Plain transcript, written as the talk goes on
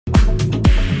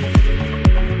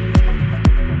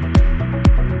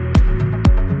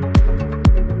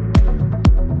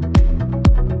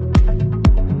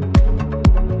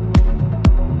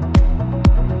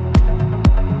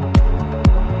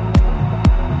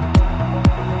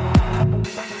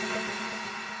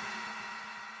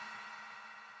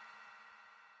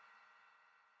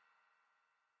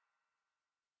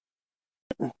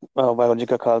ਵਾਹਿਗੁਰੂ ਜੀ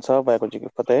ਕਾ ਖਾਲਸਾ ਵਾਹਿਗੁਰੂ ਜੀ ਕੀ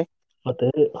ਫਤਿਹ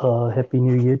Happy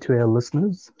New Year to our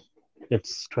listeners.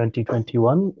 It's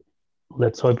 2021.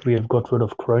 Let's hope we have got rid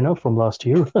of Corona from last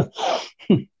year.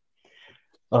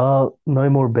 No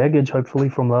more baggage, hopefully,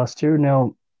 from last year. Now,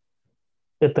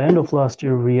 at the end of last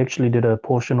year, we actually did a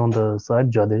portion on the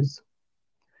Sahib Jades,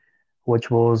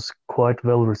 which was quite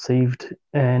well received.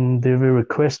 And there were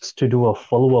requests to do a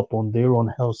follow up on there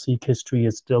on how Sikh history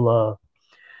is still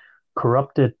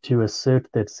corrupted to assert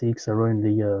that Sikhs are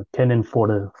only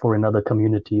cannon-fodder for another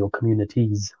community or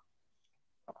communities.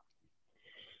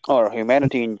 or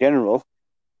humanity in general.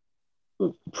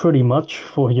 Pretty much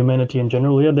for humanity in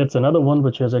general. Yeah, that's another one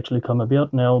which has actually come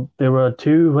about. Now, there are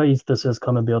two ways this has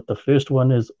come about. The first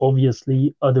one is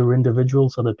obviously other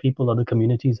individuals, other people, other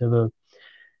communities have a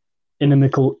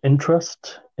inimical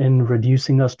interest in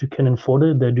reducing us to cannon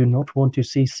fodder. They do not want to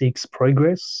see Sikhs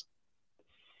progress.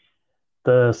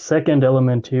 The second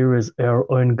element here is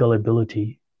our own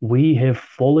gullibility. We have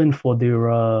fallen for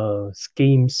their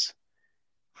schemes,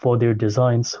 for their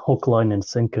designs, hook, line, and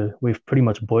sinker. We've pretty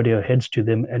much bowed our heads to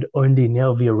them, and only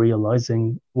now we are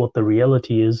realizing what the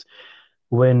reality is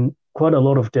when quite a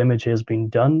lot of damage has been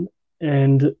done.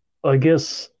 And I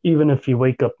guess even if we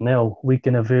wake up now, we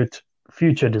can avert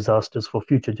future disasters for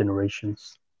future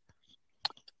generations.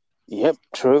 Yep,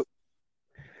 true.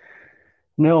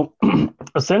 Now,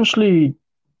 essentially,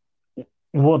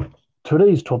 what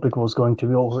today's topic was going to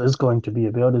be, or is going to be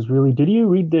about, is really, did you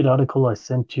read that article I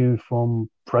sent you from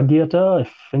Pragyata?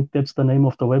 I think that's the name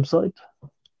of the website.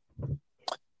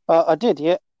 I did,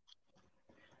 yeah.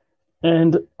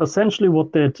 And essentially,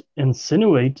 what that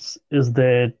insinuates is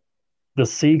that the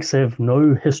Sikhs have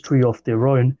no history of their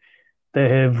own. They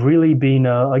have really been,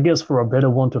 I guess, for a better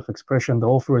want of expression, the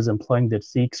author is implying that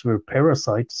Sikhs were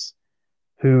parasites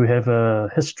who have a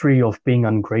history of being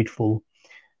ungrateful.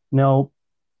 Now,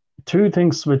 two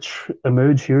things which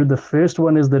emerge here. The first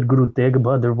one is that Guru Tegh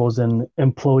Bahadur was an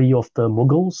employee of the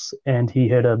Mughals, and he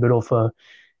had a bit of a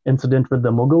incident with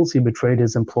the Mughals. He betrayed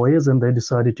his employers, and they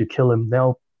decided to kill him.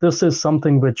 Now, this is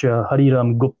something which Hari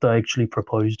Ram Gupta actually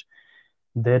proposed,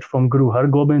 that from Guru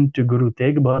Hargobind to Guru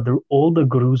Tegh Bahadur, all the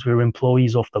gurus were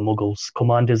employees of the Mughals,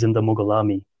 commanders in the Mughal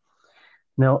army.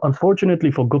 Now, unfortunately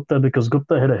for Gupta, because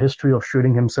Gupta had a history of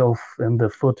shooting himself in the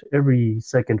foot every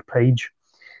second page,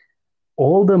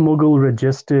 all the Mughal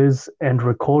registers and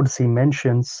records he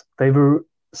mentions, they were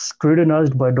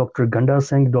scrutinized by Dr. Ganda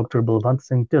Singh, Dr. Balwant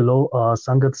Singh Tillo,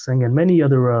 Sangat Singh, and many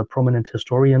other prominent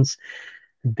historians.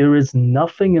 There is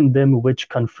nothing in them which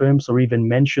confirms or even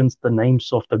mentions the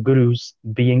names of the gurus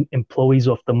being employees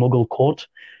of the Mughal court.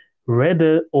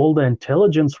 Rather, all the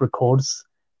intelligence records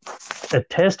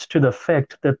attest to the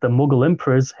fact that the Mughal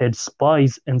emperors had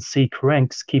spies in Sikh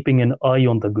ranks keeping an eye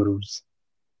on the gurus.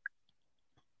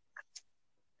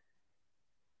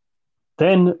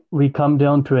 Then we come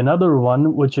down to another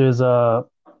one, which is, now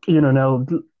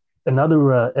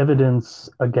another evidence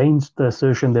against the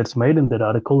assertion that's made in that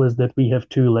article is that we have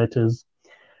two letters.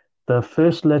 The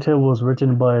first letter was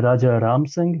written by Raja Ram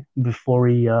Singh before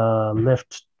he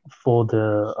left for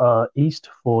the east,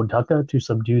 for Dhaka, to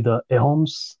subdue the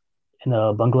Ahoms in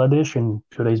Bangladesh, in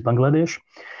today's Bangladesh.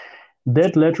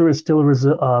 That letter is still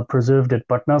preserved at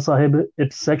Patna Sahib.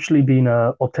 It's actually been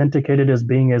authenticated as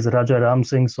being as Raja Ram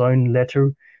Singh's own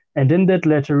letter. And in that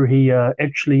letter, he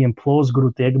actually implores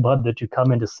Guru Tegh Bahadur to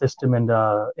come and assist him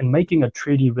in making a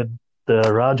treaty with the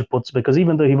Rajputs, because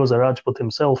even though he was a Rajput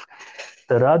himself,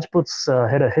 the Rajputs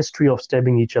had a history of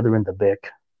stabbing each other in the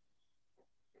back.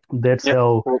 That's Yep.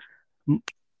 how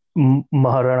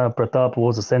Maharana Pratap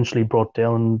was essentially brought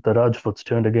down. The Rajputs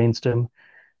turned against him.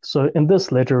 So in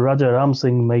this letter, Raja Ram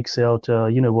Singh makes out,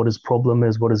 what his problem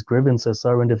is, what his grievances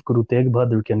are, and if Guru Tegh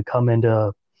Bahadur can come and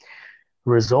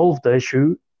resolve the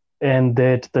issue, and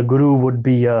that the Guru would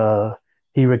be,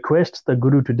 he requests the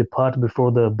Guru to depart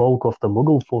before the bulk of the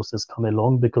Mughal forces come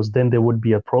along, because then there would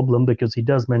be a problem, because he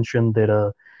does mention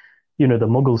that, the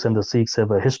Mughals and the Sikhs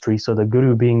have a history, so the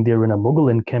Guru being there in a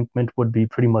Mughal encampment would be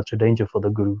pretty much a danger for the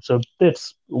Guru. So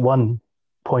that's one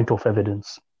point of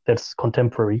evidence that's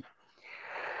contemporary.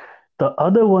 The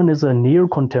other one is a near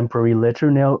contemporary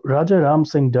letter. Now, Raja Ram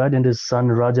Singh died and his son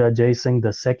Raja Jai Singh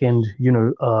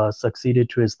II, succeeded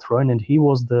to his throne, and he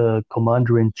was the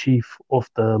commander-in-chief of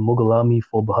the Mughal army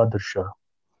for Bahadur Shah.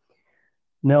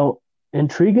 Now,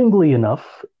 intriguingly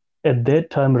enough, at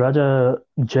that time, Raja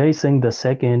Jai Singh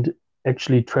II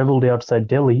actually traveled outside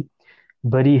Delhi,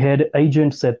 but he had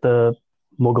agents at the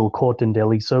Mughal court in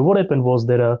Delhi. So what happened was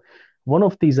that one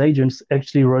of these agents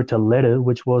actually wrote a letter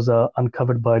which was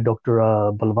uncovered by Dr.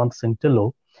 Balwant Singh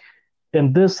Tillo,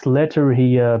 in this letter,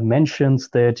 he mentions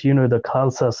that, the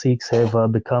Khalsa Sikhs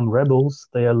have become rebels.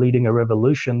 They are leading a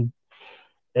revolution.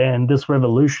 And this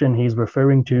revolution he's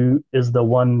referring to is the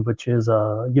one which is,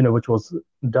 which was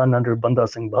done under Banda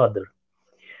Singh Bahadur.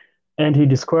 And he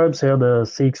describes how the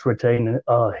Sikhs retain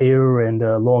hair and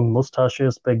long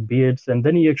mustaches, big beards. And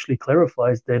then he actually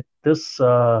clarifies that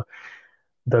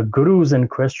the gurus in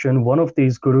question, one of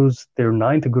these gurus, their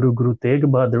ninth guru, Guru Tegh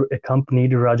Bahadur,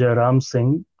 accompanied Raja Ram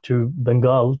Singh to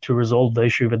Bengal to resolve the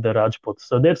issue with the Rajputs.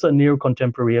 So that's a near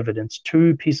contemporary evidence,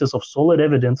 two pieces of solid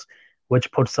evidence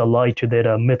which puts a lie to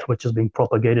that myth which is being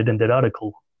propagated in that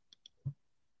article.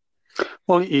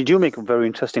 Well, you do make very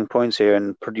interesting points here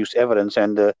and produce evidence.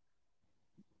 And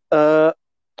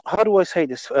how do I say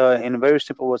this in very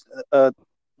simple words?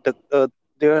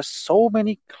 There are so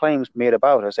many claims made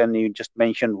about us, and you just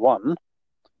mentioned one,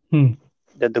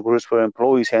 that the gurus were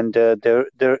employees, and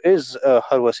there is,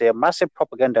 how do I say, a massive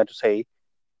propaganda to say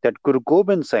that Guru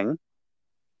Gobind Singh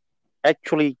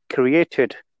actually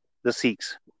created the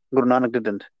Sikhs. Guru Nanak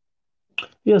didn't.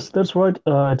 Yes, that's right.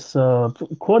 It's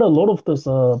quite a lot of this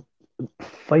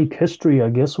fake history, I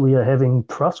guess, we are having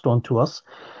thrust onto us.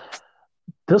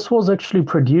 This was actually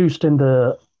produced in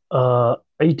the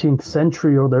 18th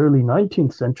century or the early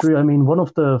 19th century. I mean, one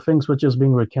of the things which is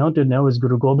being recounted now is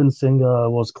Guru Gobind Singh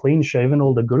was clean shaven.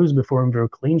 All the gurus before him were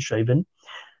clean shaven.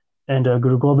 And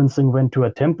Guru Gobind Singh went to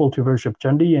a temple to worship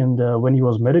Chandi. And when he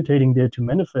was meditating there to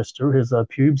manifest her, his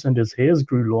pubes and his hairs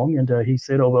grew long. And he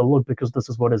said, "Oh, well, look, because this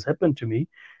is what has happened to me,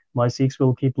 my Sikhs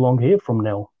will keep long hair from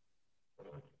now."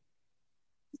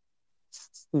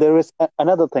 There is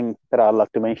another thing that I'd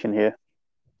like to mention here.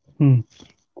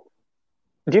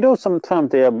 Do you know sometimes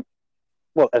they are,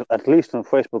 well, at least on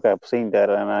Facebook I've seen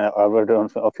that, and I read it on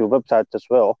a few websites as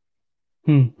well.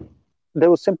 They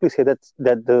would simply say that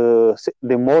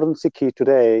the modern Sikhi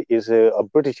today is a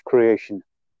British creation.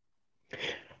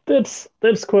 That's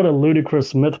quite a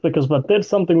ludicrous myth but that's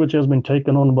something which has been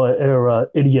taken on by our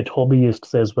idiot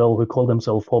hobbyists as well, who call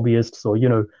themselves hobbyists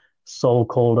or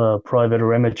so-called private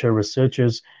or amateur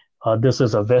researchers. This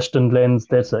is a Western lens,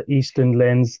 that's an Eastern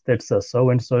lens, that's a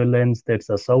so-and-so lens, that's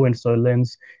a so-and-so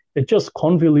lens. It just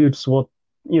convolutes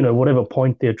whatever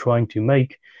point they're trying to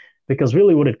make. Because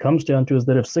really what it comes down to is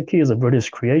that if Sikhi is a British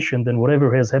creation, then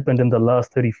whatever has happened in the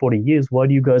last 30, 40 years, why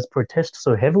do you guys protest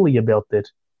so heavily about that?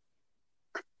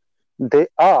 They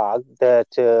argue that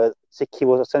Sikhi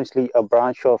was essentially a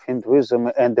branch of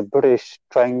Hinduism, and the British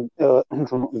giving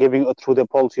through the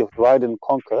policy of divide and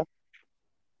conquer,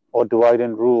 or divide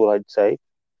and rule, I'd say,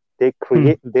 they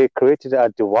created a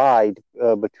divide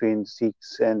between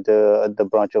Sikhs and the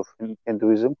branch of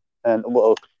Hinduism, and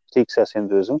Sikhs as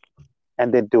Hinduism,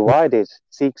 and they divided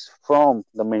Sikhs from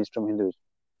the mainstream Hinduism.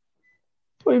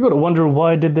 Well, you've got to wonder,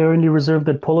 why did they only reserve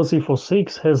that policy for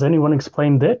Sikhs? Has anyone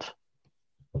explained that?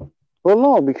 Well,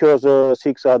 no, because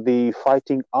Sikhs are the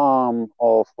fighting arm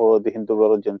of the Hindu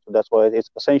religion, so that's why it's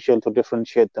essential to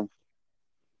differentiate them.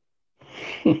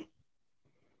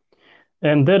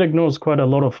 And that ignores quite a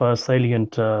lot of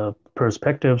salient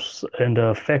perspectives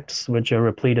and facts which are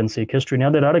replete in Sikh history. Now,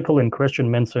 that article in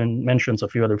question mentions a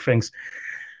few other things.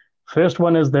 First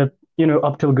one is that,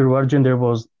 up till Guru Arjan, there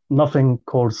was nothing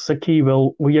called Sikhi.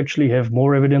 Well, we actually have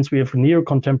more evidence. We have near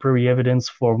contemporary evidence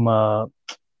from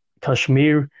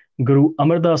Kashmir. Guru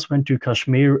Amar Das went to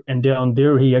Kashmir, and down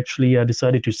there he actually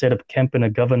decided to set up camp in a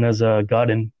governor's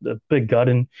garden, a big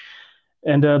garden.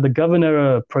 And the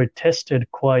governor protested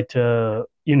quite,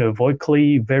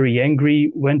 vocally, very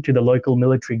angry, went to the local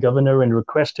military governor and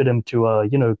requested him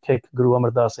to, kick Guru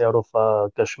Amar Das out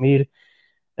of Kashmir.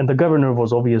 And the governor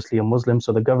was obviously a Muslim,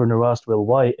 so the governor asked, well,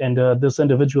 why? And this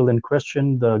individual in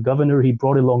question, the governor, he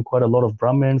brought along quite a lot of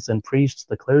Brahmins and priests,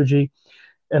 the clergy,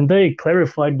 and they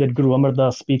clarified that Guru Amar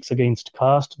Das speaks against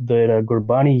caste, that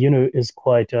Gurbani, is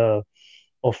quite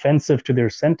offensive to their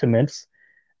sentiments,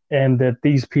 and that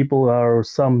these people are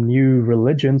some new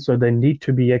religion, so they need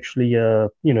to be actually,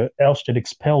 ousted,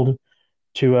 expelled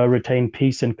to retain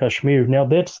peace in Kashmir. Now,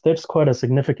 that's quite a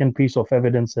significant piece of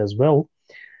evidence as well.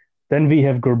 Then we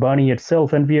have Gurbani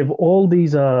itself, and we have all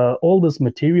this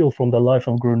material from the life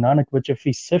of Guru Nanak, which if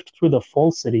we sift through the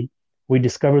falsity, we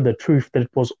discover the truth that it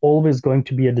was always going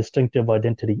to be a distinctive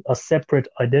identity, a separate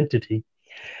identity.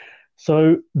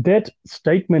 So that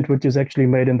statement, which is actually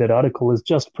made in that article, is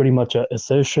just pretty much an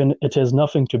assertion. It has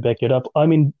nothing to back it up. I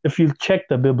mean, if you check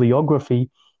the bibliography,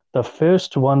 the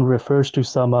first one refers to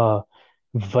some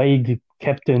vague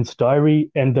captain's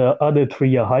diary, and the other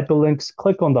three are hyperlinks.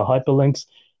 Click on the hyperlinks,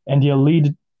 and you'll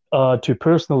lead to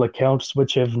personal accounts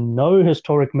which have no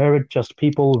historic merit, just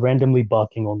people randomly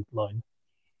barking online.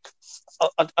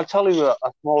 I'll tell you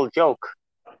a small joke.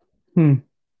 Hmm.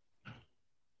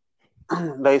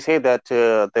 They say that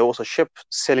there was a ship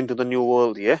sailing to the New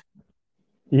World, yeah,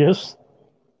 Yes.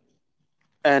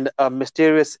 and a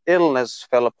mysterious illness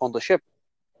fell upon the ship.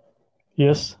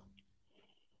 Yes.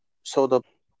 So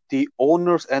the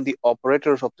owners and the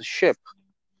operators of the ship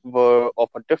were of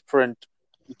a different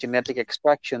genetic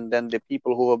extraction than the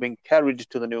people who were being carried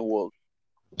to the New World.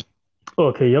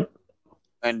 Okay. Yep.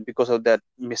 And because of that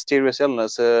mysterious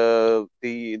illness, the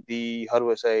how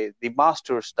do I say, the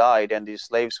masters died and the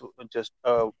slaves just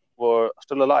were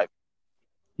still alive.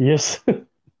 Yes.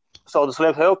 So the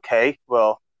slaves say, okay,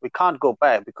 well, we can't go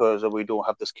back because we don't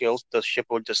have the skills. The ship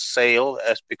would just sail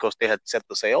as because they had set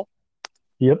the sail.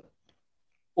 Yep.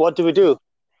 What do we do?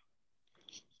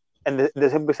 And they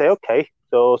simply say, okay,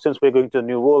 so since we're going to the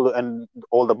New World and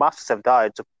all the masters have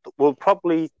died, so we'll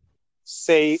probably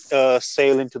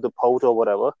sail into the port or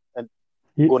whatever and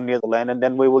Yep. go near the land, and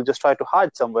then we will just try to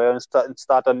hide somewhere and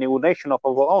start a new nation of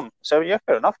our own. So yeah,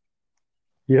 fair enough.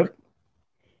 Yep.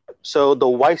 So the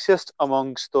wisest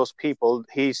amongst those people,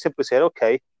 he simply said,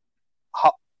 okay,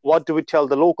 how, what do we tell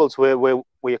the locals where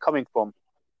we are coming from?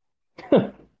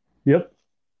 Yep.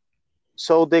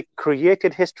 So they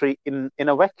created history in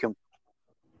a vacuum.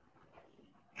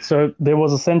 So there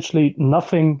was essentially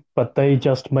nothing, but they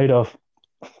just made a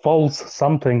false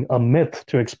something, a myth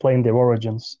to explain their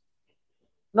origins.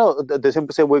 No, they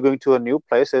simply say we're going to a new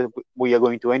place. We are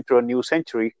going to enter a new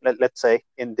century. Let's say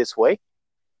in this way.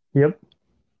 Yep.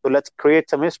 So let's create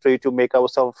some history to make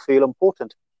ourselves feel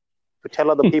important. To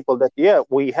tell other people that yeah,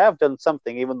 we have done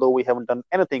something, even though we haven't done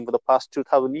anything for the past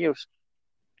 2,000 years.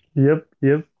 Yep.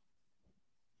 Yep.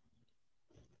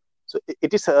 So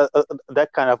it is that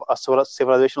kind of a sort of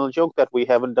civilizational joke that we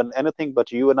haven't done anything,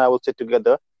 but you and I will sit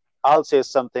together. I'll say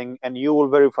something, and you will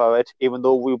verify it, even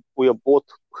though we are both.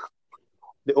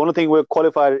 The only thing we're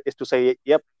qualified is to say,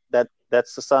 "Yep,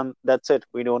 that's the sun. That's it.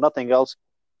 We know nothing else,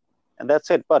 and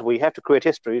that's it." But we have to create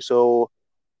history, so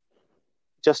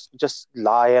just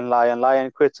lie and lie and lie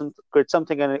and create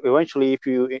something, and eventually, if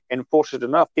you enforce it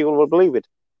enough, people will believe it.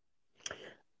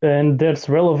 And that's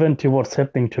relevant to what's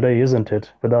happening today, isn't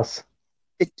it, with us?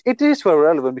 It is very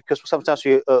relevant because sometimes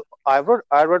I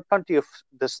read plenty of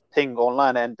this thing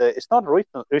online, and it's not a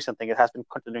recent thing. It has been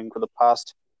continuing for the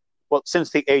past, well,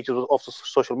 since the age of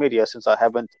social media. Since I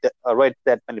haven't read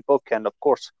that many books, and of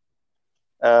course,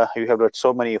 you have read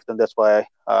so many of them. That's why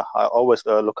I always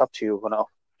look up to you when I'm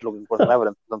looking for some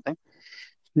evidence or something.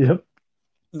 Yep.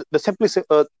 The simply say,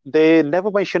 they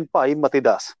never mention Pai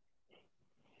Matidas.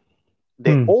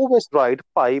 They Hmm. always write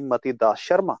Pai Matidas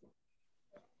Sharma.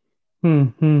 Hmm.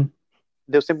 Hmm.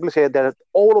 They simply say that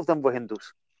all of them were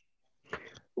Hindus.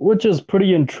 Which is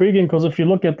pretty intriguing because if you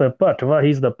look at the Patwa,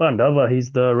 he's the Pandava,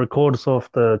 he's the records of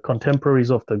the contemporaries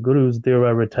of the gurus. There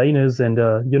are retainers, and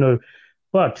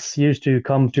Bhakts used to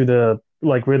come to the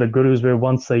like where the gurus were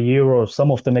once a year, or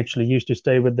some of them actually used to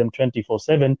stay with them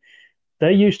 24/7.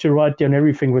 They used to write down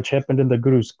everything which happened in the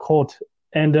guru's court.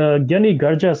 And Gyani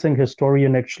Garja Singh,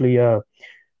 historian, actually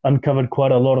uncovered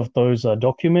quite a lot of those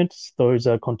documents, those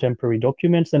contemporary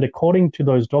documents. And according to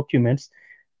those documents,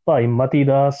 by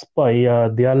Matidas, by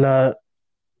Dyala,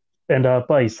 and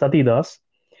by Satidas,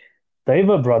 they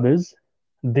were brothers.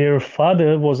 Their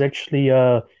father was actually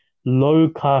a low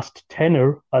caste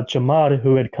tenor, a Chamar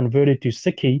who had converted to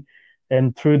Sikhi,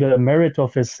 and through the merit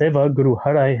of his seva, Guru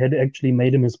Harai had actually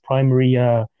made him his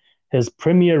his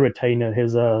premier retainer,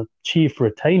 his chief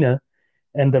retainer,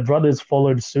 and the brothers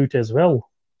followed suit as well.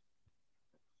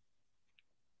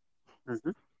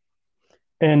 Mm-hmm.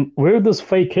 And where this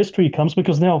fake history comes,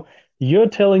 because now you're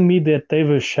telling me that they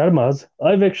were Sharmas.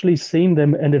 I've actually seen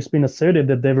them, and it's been asserted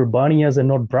that they were Baniyas and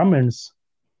not Brahmins.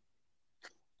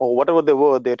 Or whatever they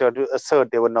were, they tried to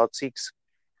assert they were not Sikhs.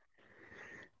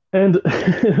 And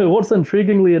what's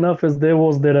intriguingly enough is there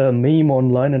was that meme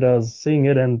online, and I was seeing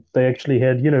it, and they actually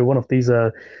had, one of these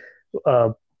uh,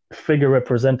 figure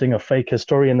representing a fake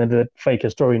historian, and that fake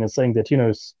historian is saying that,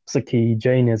 Sikhi,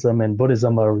 Jainism, and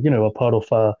Buddhism are, a part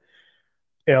of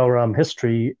our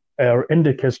history, our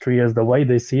Indic history as the way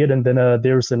they see it. And then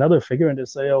there's another figure, and they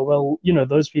say, oh, well,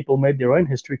 those people made their own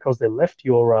history because they left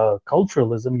your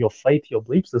culturalism, your faith, your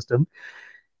belief system.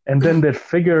 And then that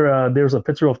figure, there's a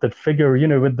picture of that figure,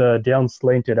 with the down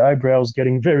slanted eyebrows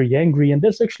getting very angry. And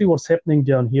that's actually what's happening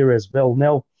down here as well.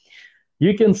 Now,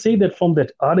 you can see that from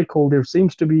that article, there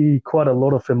seems to be quite a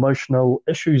lot of emotional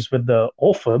issues with the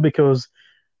author because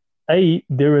A,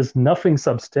 there is nothing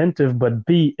substantive, but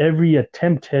B, every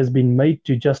attempt has been made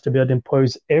to just about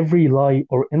impose every lie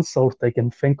or insult they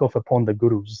can think of upon the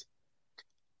gurus.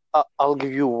 I'll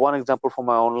give you one example from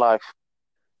my own life.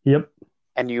 Yep.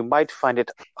 and you might find it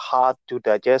hard to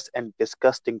digest and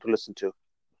disgusting to listen to.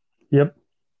 Yep.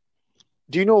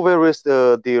 Do you know where is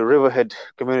the Riverhead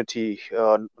community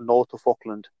north of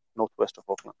Auckland, northwest of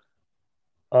Auckland?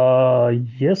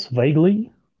 Yes,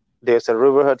 vaguely. There's a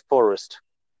Riverhead forest.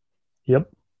 Yep.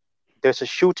 There's a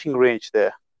shooting range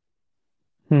there.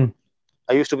 Hmm.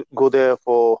 I used to go there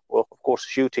for, well, of course,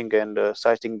 shooting and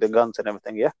sighting the guns and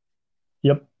everything. Yeah.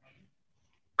 Yep.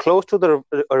 Close to the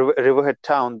Riverhead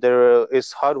town, there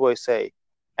is, how do I say,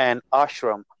 an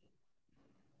ashram.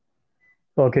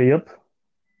 Okay. Yep.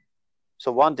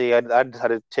 So one day I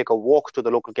decided to take a walk to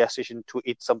the local gas station to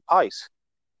eat some pies,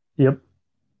 Yep.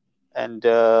 and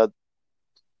they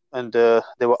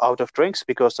were out of drinks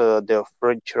because their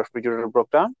fridge refrigerator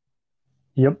broke down.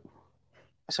 Yep.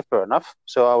 I said, fair enough.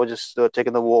 So I was just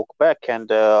taking the walk back and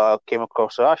came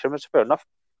across the ashram. It's fair enough.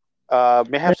 May I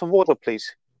Eh, have some water,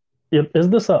 please? Yep. Is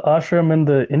this a ashram in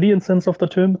the Indian sense of the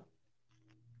term?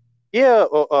 Yeah,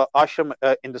 ashram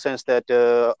in the sense that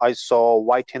I saw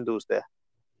white Hindus there.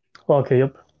 Okay.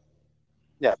 Yep.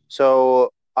 Yeah.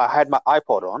 So I had my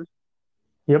iPod on,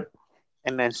 Yep.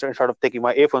 and then instead of taking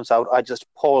my earphones out, I just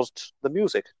paused the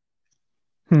music.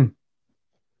 Hmm.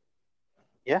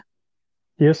 Yeah.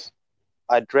 Yes.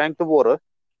 I drank the water,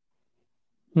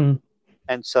 Hmm.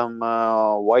 and some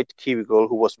white Kiwi girl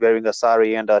who was wearing a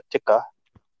sari and a tikka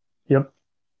Yep.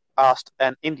 asked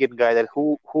an Indian guy that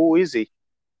who is he?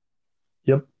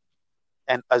 Yep.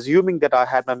 And assuming that I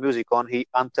had my music on, he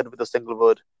answered with a single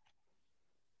word,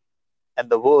 and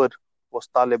the word was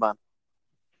Taliban.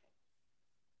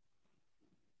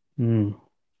 Hmm.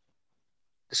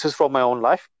 This is from my own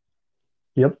life.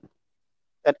 Yep.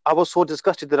 And I was so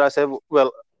disgusted that I said,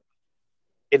 well,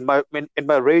 in my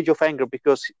rage of anger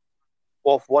because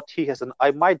of what he has done,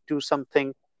 I might do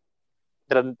something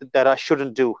that I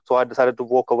shouldn't do. So I decided to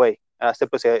walk away. And I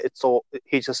simply said, it's so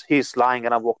he's lying,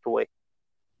 and I walked away.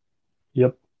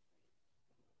 Yep.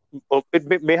 Well,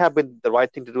 it may have been the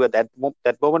right thing to do at that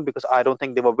moment because I don't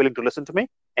think they were willing to listen to me.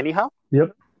 Anyhow,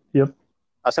 Yep. Yep.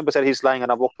 I simply said he's lying,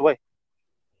 and I walked away.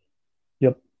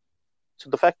 Yep. So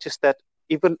the fact is that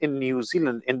even in New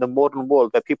Zealand, in the modern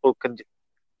world,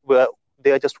 where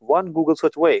they are just one Google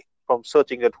search away from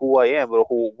searching at who I am or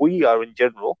who we are in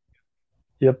general,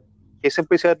 Yep. he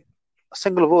simply said a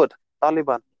single word,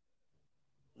 Taliban.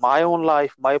 My own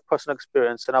life, my personal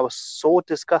experience, and I was so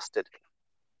disgusted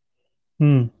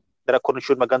Hmm. that I couldn't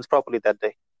shoot my guns properly that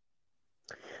day.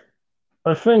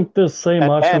 I think this same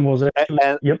And ashram and was actually.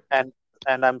 and Yep. and,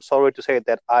 and I'm sorry to say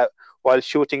that while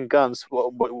shooting guns,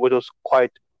 which was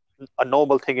quite a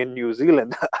normal thing in New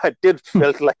Zealand, I did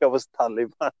felt like I was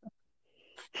Taliban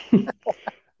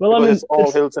Well, I because mean, it's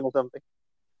all hills and something.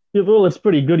 it's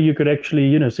pretty good. You could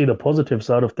actually, see the positive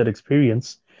side of that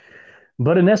experience.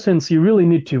 But in essence, you really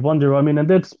need to wonder. I mean, and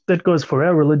that goes for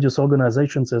our religious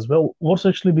organizations as well. What's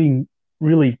actually being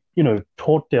really,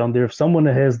 taught down there? If someone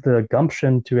has the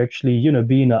gumption to actually,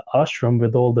 be in an ashram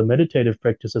with all the meditative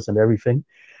practices and everything,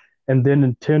 and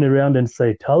then turn around and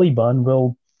say Taliban,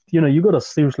 well, you got to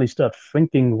seriously start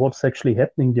thinking what's actually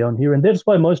happening down here. And that's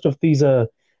why most of these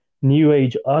new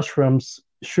age ashrams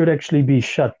should actually be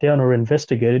shut down or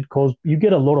investigated because you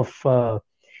get a lot of,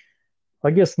 I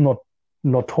guess, not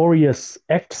notorious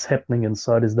acts happening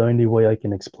inside is the only way I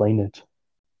can explain it.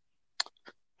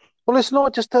 Well, it's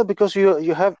not just that because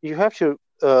you have to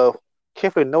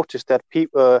carefully notice that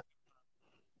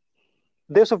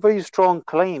there's a very strong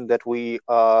claim that we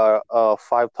are a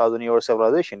 5,000-year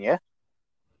civilization, yeah,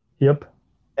 Yep.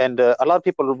 and a lot of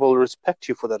people will respect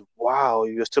you for that. Wow,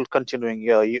 you're still continuing.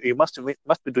 Yeah, you must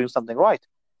be doing something right.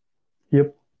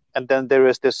 Yep. And then there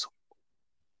is this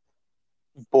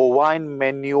bovine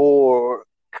manure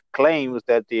claims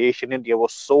that the ancient India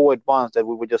was so advanced that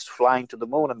we were just flying to the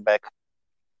moon and back.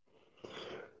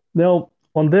 Now,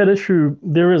 on that issue,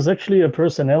 there is actually a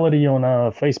personality on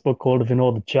Facebook called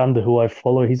Vinod Chand who I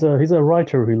follow. He's a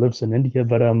writer who lives in India,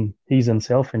 but he's in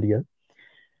South India.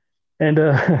 And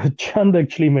Chand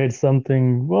actually made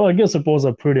something. Well, I guess it was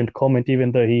a prudent comment,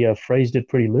 even though he phrased it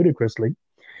pretty ludicrously.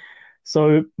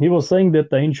 So he was saying that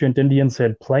the ancient Indians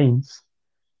had planes,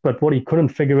 but what he couldn't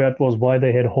figure out was why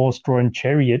they had horse-drawn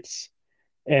chariots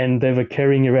and they were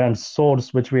carrying around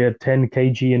swords which were 10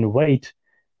 kg in weight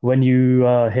when you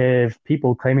have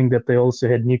people claiming that they also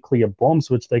had nuclear bombs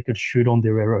which they could shoot on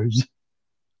their arrows.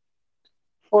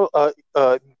 Well,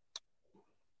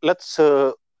 let's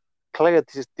clear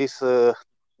these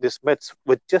myths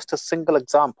with just a single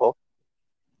example,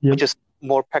 which Yep. is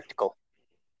more practical.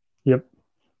 Yep.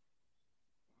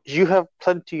 You have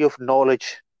plenty of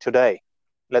knowledge today.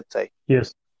 Let's say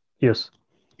Yes. Yes.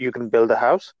 you can build a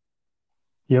house,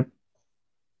 Yep.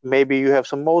 maybe you have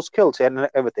some more skills and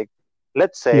everything.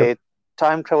 Let's Yep. say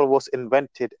time travel was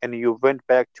invented and you went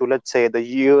back to, let's say, the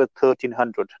year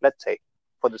 1300, let's say,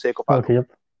 for the sake of Okay. argument.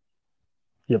 Yep.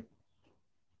 Yep.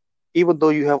 Even though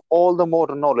you have all the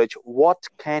modern knowledge, what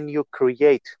can you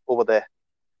create over there?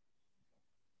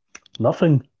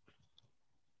 Nothing.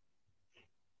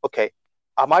 Okay,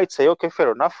 I might say, okay,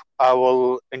 fair enough. I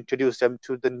will introduce them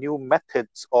to the new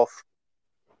methods of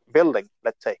building,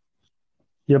 let's say.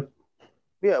 Yep.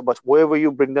 Yeah, but where will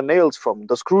you bring the nails from,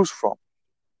 the screws from?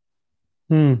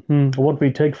 What we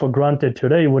take for granted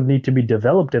today would need to be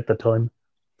developed at the time.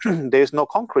 There's no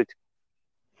concrete,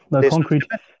 No there's no concrete.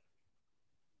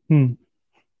 cement,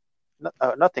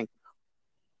 Hmm. nothing.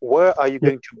 Where are you Yep.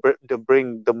 going to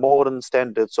bring the modern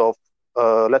standards of,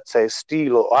 let's say,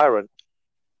 steel or iron?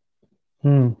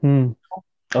 Hmm.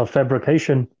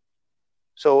 Fabrication.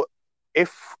 So,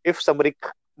 if somebody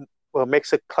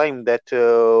makes a claim that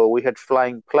we had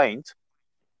flying planes,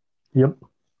 Yep.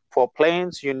 for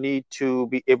planes you need to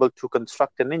be able to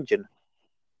construct an engine.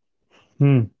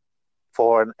 Hmm.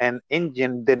 For an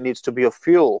engine, there needs to be a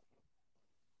fuel.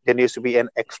 There needs to be an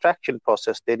extraction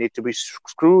process. There need to be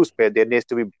screws made. There needs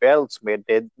to be belts made.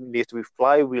 There needs to be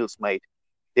flywheels made.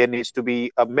 There needs to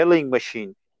be a milling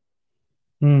machine.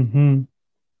 Hmm.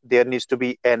 There needs to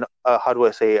be an how do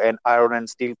I say, an iron and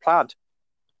steel plant.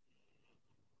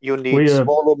 You need We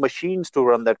smaller machines to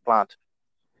run that plant.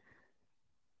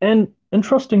 and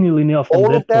interestingly enough, on All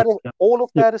of that that point, is yeah. all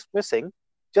of Yep. that is missing.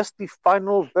 Just the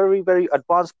final, very, very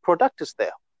advanced product is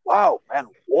there. Wow, man,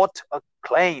 what a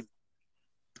claim!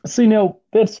 See, now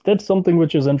that's something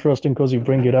which is interesting because you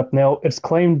bring it up. Now, it's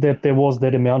claimed that there was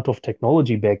that amount of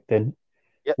technology back then.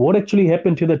 Yeah. What actually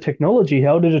happened to the technology?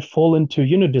 How did it fall into,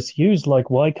 disuse?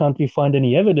 Like, why can't we find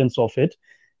any evidence of it?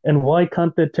 And why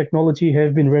can't the technology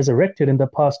have been resurrected in the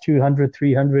past 200,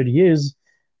 300 years,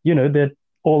 that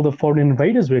all the foreign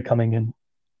invaders were coming in?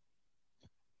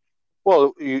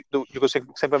 Well, you could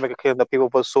simply make a claim that people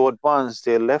were so advanced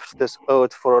they left this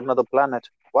Earth for another planet.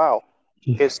 Wow,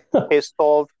 case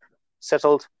solved,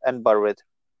 settled, and buried.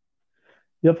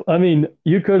 Yep. I mean,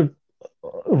 you could,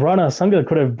 Rana Sanga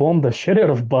could have bombed the shit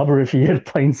out of Babur if he had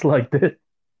planes like that.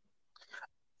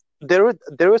 There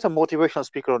is a motivational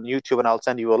speaker on YouTube, and I'll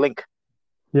send you a link.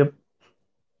 Yep.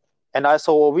 And I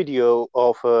saw a video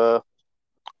of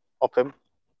him.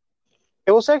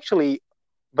 It was actually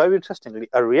very interestingly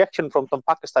a reaction from some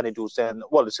Pakistani dudes, and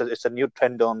well, it's a new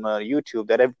trend on YouTube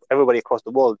that everybody across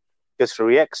the world just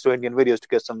reacts to Indian videos to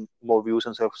get some more views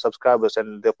and subscribers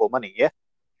and therefore money. Yeah.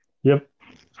 Yep.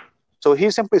 So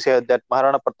he simply said that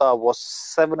Maharana Pratap was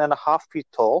 7.5 feet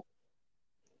tall.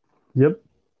 Yep.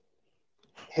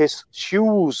 His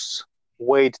shoes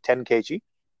weighed 10 kg,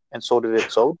 and so did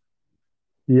its sword.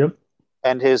 Yep.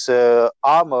 And his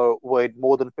armor weighed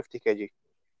more than 50 kg.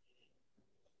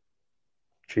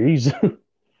 Jeez.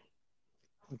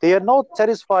 They are not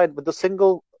satisfied with the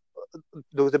single.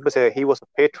 They say he was a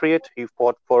patriot. He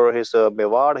fought for his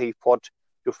Mewar. He fought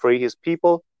to free his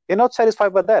people. They're not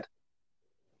satisfied with that.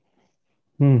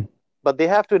 Hmm. But they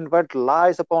have to invent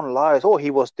lies upon lies. Oh,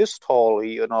 he was this tall.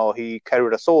 He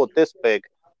carried a sword this big.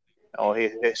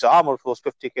 His armor was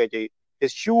 50 kg.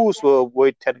 His shoes were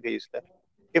weighed 10 kgs.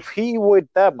 If he weighed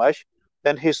that much,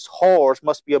 then his horse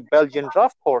must be a Belgian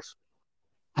draft horse.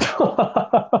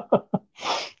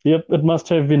 Yep, it must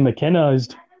have been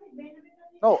mechanized.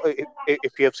 No,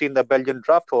 if you have seen the Belgian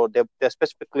draft horse, they're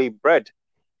specifically bred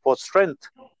for strength.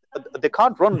 They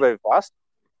can't run very fast.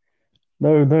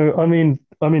 No, no. I mean,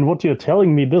 what you're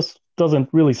telling me, this doesn't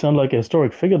really sound like a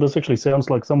historic figure. This actually sounds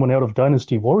like someone out of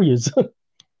Dynasty Warriors.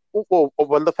 Well,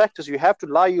 the fact is, you have to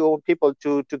lie your own people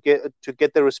to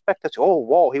get the respect. That oh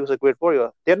wow, he was a great warrior.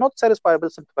 They're not satisfied with the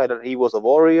simple fact that he was a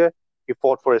warrior. He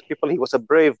fought for his people. He was a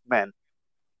brave man.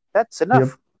 That's Yep.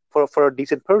 enough for a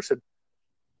decent person.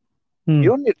 Hmm.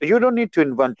 You don't need to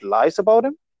invent lies about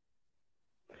him.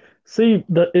 See,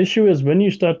 the issue is when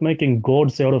you start making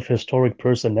gods out of historic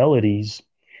personalities,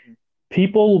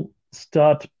 people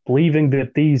start believing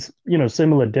that these,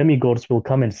 similar demigods will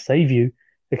come and save you.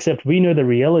 Except we know the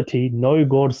reality, no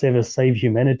gods ever save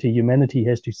humanity. Humanity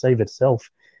has to save itself.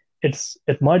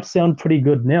 It might sound pretty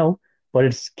good now, but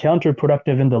it's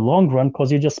counterproductive in the long run because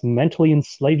you're just mentally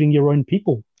enslaving your own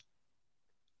people.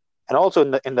 And also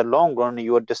in the long run,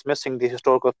 you are dismissing the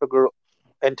historical figure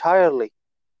entirely.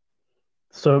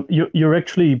 So you're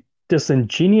actually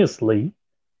disingenuously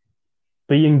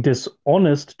being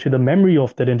dishonest to the memory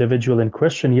of that individual in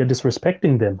question. You're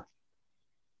disrespecting them.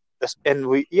 Yes,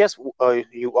 and yes,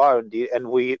 you are indeed, and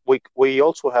we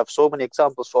also have so many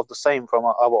examples of the same from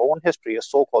our own history, a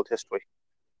so-called history.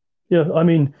 Yeah, I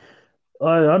mean,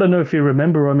 I don't know if you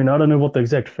remember. I mean, I don't know what the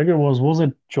exact figure was. Was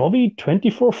it Jovi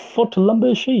 24-foot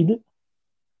lumber sheet?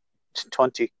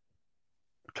 20.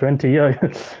 20, yeah.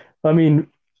 I mean,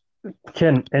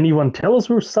 can anyone tell us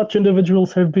where such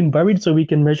individuals have been buried so we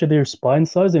can measure their spine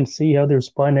size and see how their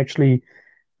spine actually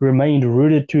remained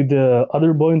rooted to the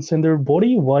other bones in their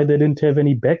body? Why they didn't have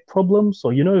any back problems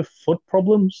or, foot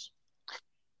problems?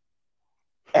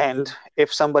 And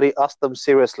if somebody asked them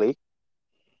seriously,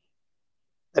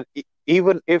 that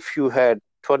even if you had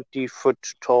 20-foot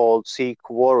tall Sikh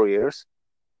warriors,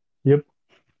 Yep.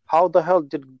 how the hell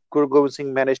did Guru Gobind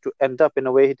Singh manage to end up in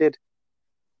a way he did?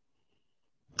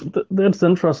 That's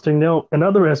interesting. Now,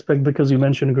 another aspect, because you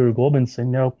mentioned Guru Gobind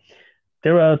Singh, now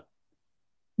there are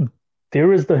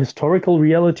there is the historical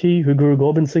reality who Guru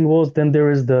Gobind Singh was, then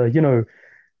there is the,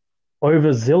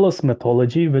 overzealous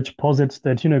mythology, which posits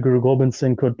that, Guru Gobind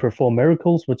Singh could perform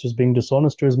miracles, which is being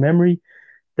dishonest to his memory.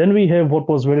 Then we have what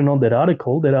was written on that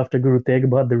article that after Guru Tegh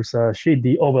Bahadur's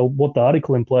what the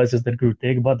article implies is that Guru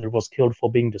Tegh Bahadur was killed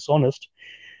for being dishonest.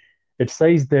 It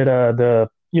says that the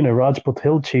Rajput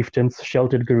hill chieftains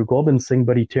sheltered Guru Gobind Singh,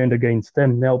 but he turned against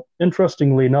them. Now,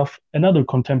 interestingly enough, another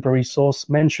contemporary source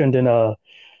mentioned in a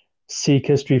Sikh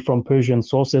history from Persian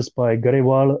sources by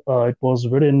Garewal, it was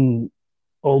written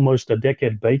almost a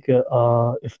decade back,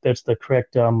 if that's the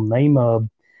correct name,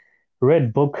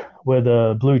 red book with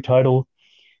a blue title.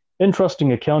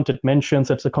 Interesting account. It mentions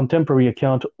it's a contemporary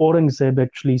account. Aurangzeb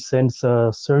actually sends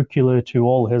a circular to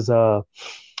all his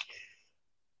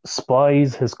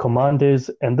spies, his commanders,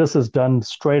 and this is done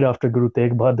straight after Guru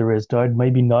Tegh Bahadur has died,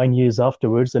 maybe 9 years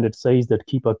afterwards. And it says that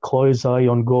keep a close eye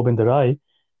on Gobind Rai.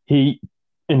 He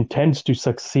intends to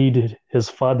succeed his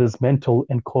father's mentor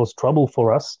and cause trouble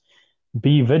for us.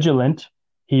 Be vigilant.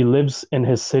 He lives in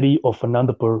his city of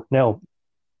Anandapur. Now,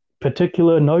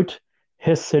 particular note,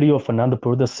 his city of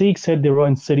Anandapur. The Sikhs had their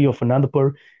own city of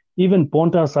Anandapur. Even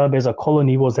Ponta Sahib as a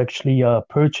colony was actually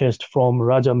purchased from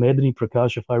Raja Medni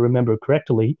Prakash, if I remember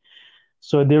correctly.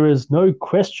 So there is no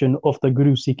question of the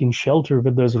Guru seeking shelter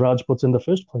with those Rajputs in the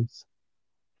first place.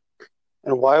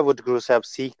 And why would Guru Sahib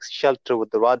seek shelter with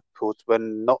the Rajputs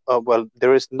when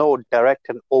there is no direct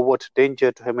and overt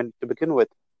danger to him to begin with?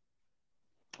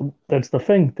 That's the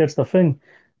thing. That's the thing.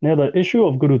 Now, the issue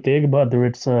of Guru Tegh Bahadur,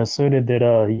 it's asserted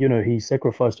that, he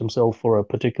sacrificed himself for a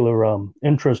particular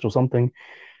interest or something.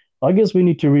 I guess we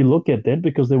need to relook at that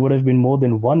because there would have been more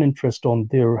than one interest on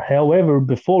there. However,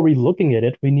 before relooking at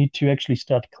it, we need to actually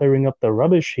start clearing up the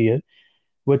rubbish here,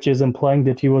 which is implying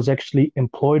that he was actually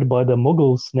employed by the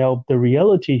Mughals. Now, the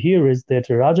reality here is that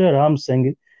Raja Ram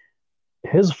Singh,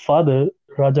 his father,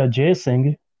 Raja Jai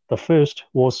Singh the first,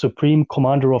 was supreme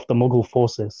commander of the Mughal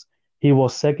forces. He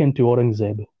was second to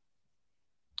Aurangzeb.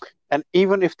 And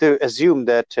even if they assume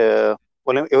that,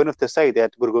 even if they say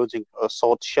that Guru Gobind Singh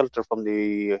sought shelter from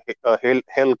the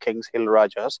hill kings, hill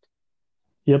rajas,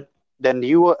 Yep. then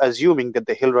you are assuming that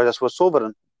the hill rajas were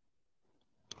sovereign.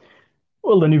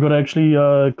 Well, then you've got to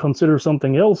actually consider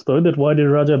something else, though. That why did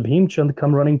Raja Bhimchand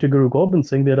come running to Guru Gobind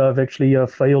Singh that I've actually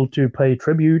failed to pay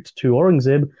tribute to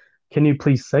Aurangzeb? Can you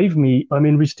please save me? I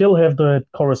mean, we still have the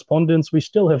correspondence. We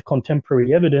still have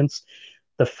contemporary evidence.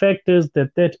 The fact is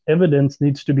that that evidence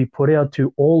needs to be put out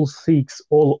to all Sikhs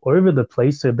all over the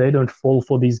place so they don't fall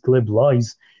for these glib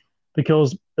lies.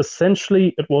 Because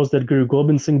essentially it was that Guru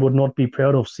Gobind Singh would not be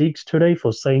proud of Sikhs today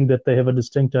for saying that they have a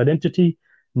distinct identity.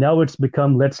 Now it's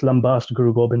become let's lambast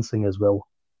Guru Gobind Singh as well.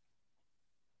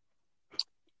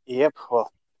 Yep,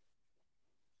 well,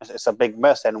 it's a big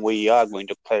mess and we are going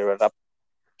to clear it up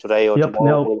today or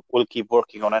tomorrow. Now, we'll keep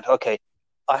working on it. Okay,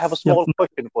 I have a small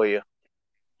question for you.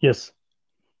 Yes.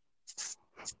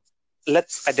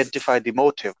 Let's identify the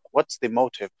motive. What's the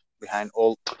motive behind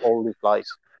all these lies?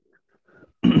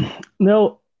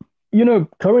 Now,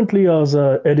 currently I was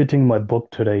editing my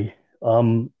book today.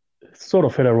 Sort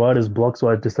of had a writer's block, so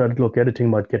I decided, look, editing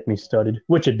might get me started,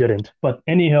 which it didn't. But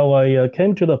anyhow, I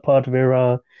came to the part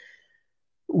where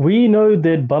we know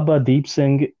that Baba Deep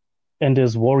Singh and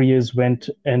his warriors went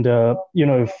and,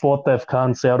 fought the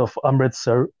Afghans out of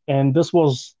Amritsar. And this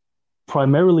was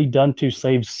primarily done to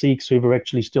save Sikhs who were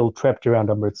actually still trapped around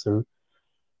Amritsar.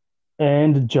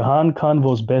 And Jahan Khan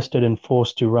was bested and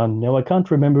forced to run. Now, I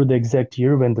can't remember the exact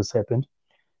year when this happened.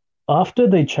 After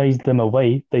they chased them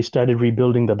away, they started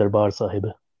rebuilding the Darbar Sahib.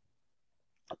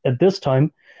 At this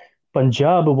time,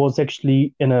 Punjab was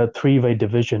actually in a three-way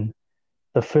division.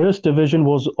 The first division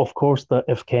was, of course, the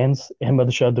Afghans,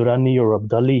 Ahmad Shah Durrani or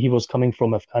Abdali. He was coming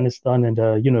from Afghanistan and,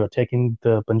 attacking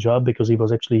the Punjab because he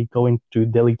was actually going to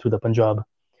Delhi to the Punjab.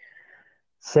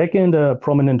 Second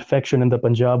prominent faction in the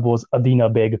Punjab was Adina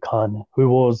Beg Khan, who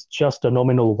was just a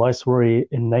nominal viceroy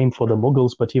in name for the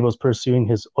Mughals, but he was pursuing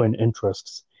his own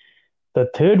interests.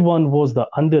 The third one was the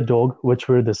underdog, which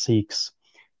were the Sikhs.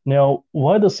 Now,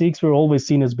 why the Sikhs were always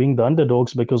seen as being the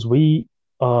underdogs? Because we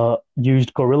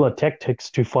used guerrilla tactics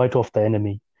to fight off the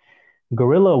enemy.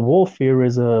 Guerrilla warfare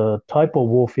is a type of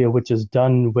warfare which is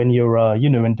done when you're,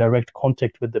 in direct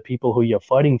contact with the people who you're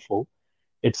fighting for.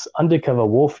 It's undercover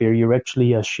warfare. You're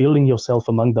actually shielding yourself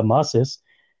among the masses.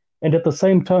 And at the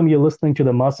same time, you're listening to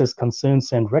the masses'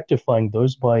 concerns and rectifying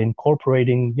those by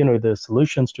incorporating, the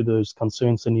solutions to those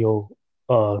concerns in your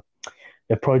uh,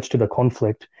 approach to the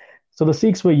conflict. So the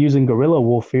Sikhs were using guerrilla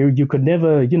warfare. You could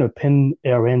never, pin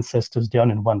our ancestors down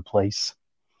in one place.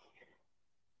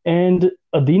 And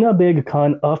Adina Beg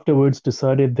Khan afterwards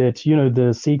decided that,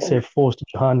 the Sikhs have forced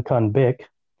Jahan Khan back.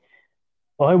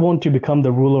 I want to become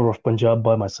the ruler of Punjab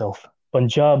by myself.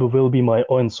 Punjab will be my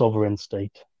own sovereign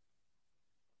state.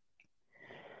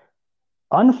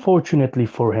 Unfortunately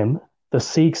for him, the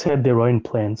Sikhs had their own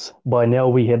plans. By now,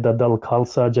 we had the Dal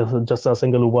Khalsa, Jassa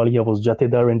Singh Ahluwalia was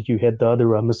Jathedar, and you had the other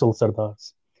Misl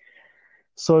Sardars.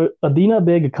 So Adina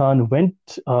Beg Khan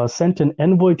sent an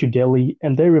envoy to Delhi,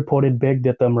 and they reported back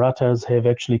that the Marathas have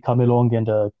actually come along and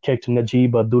kicked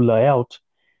Najib Abdullah out.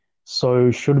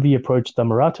 So should we approach the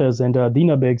Marathas? And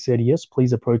Adina Beg said, yes,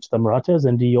 please approach the Marathas.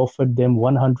 And he offered them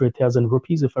 100,000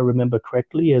 rupees, if I remember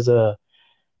correctly, as a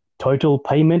total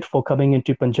payment for coming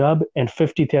into Punjab, and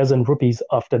 50,000 rupees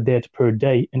after that per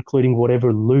day, including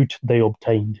whatever loot they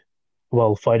obtained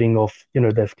while fighting off,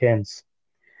 the Afghans.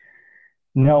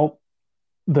 Now,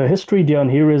 the history down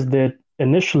here is that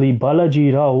initially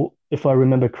Balaji Rao, if I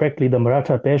remember correctly, the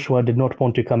Maratha Peshwa did not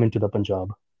want to come into the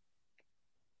Punjab.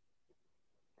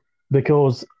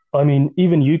 Because,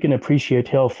 even you can appreciate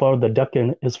how far the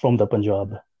Deccan is from the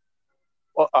Punjab.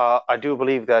 Well, I do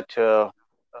believe that, I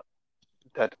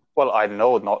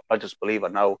know, not just believe, I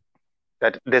know,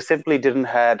 that they simply didn't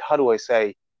have, how do I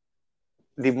say,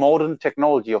 the modern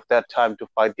technology of that time to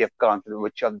fight the Afghans,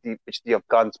 which the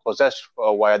Afghans possessed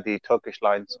via the Turkish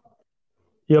lines.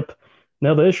 Yep.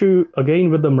 Now the issue again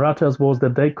with the Marathas was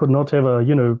that they could not have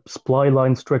a supply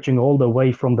line stretching all the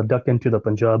way from the Deccan to the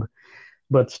Punjab.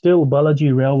 But still,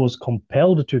 Balaji Rao was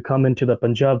compelled to come into the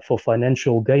Punjab for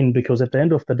financial gain, because at the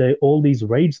end of the day, all these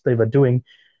raids they were doing,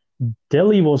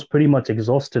 Delhi was pretty much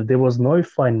exhausted. There was no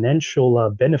financial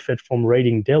benefit from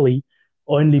raiding Delhi,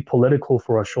 only political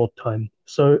for a short time.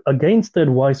 So against the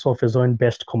advice of his own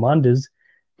best commanders,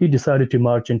 he decided to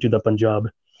march into the Punjab.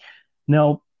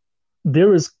 Now,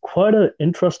 there is quite an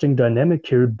interesting dynamic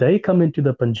here. They come into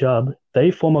the Punjab,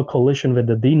 they form a coalition with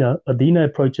Adina. Adina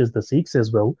approaches the Sikhs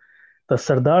as well. The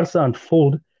Sardars aren't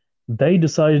fooled. They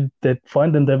decide that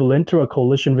fine, then they will enter a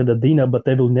coalition with Adina, but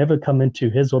they will never come into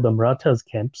his or the Marathas'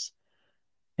 camps.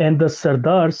 And the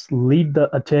Sardars lead the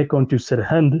attack onto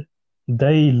Sirhind.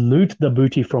 They loot the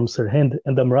booty from Sirhind,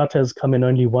 and the Marathas come in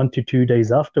only 1 to 2 days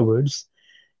afterwards.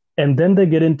 And then they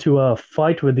get into a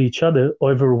fight with each other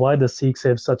over why the Sikhs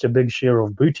have such a big share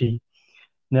of booty.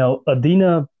 Now,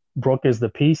 Adina brokers the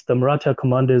peace. The Maratha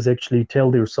commanders actually tell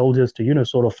their soldiers to,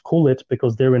 sort of cool it,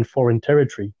 because they're in foreign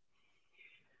territory.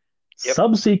 Yep.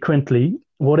 Subsequently,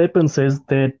 what happens is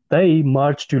that they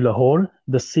march to Lahore.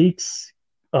 The Sikhs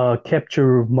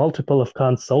capture multiple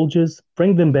Afghan soldiers,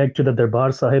 bring them back to the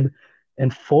Darbar Sahib,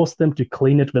 and force them to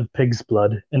clean it with pig's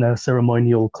blood in a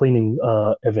ceremonial cleaning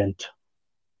event.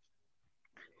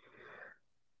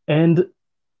 And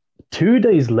 2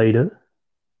 days later,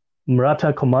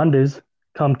 Maratha commanders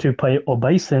come to pay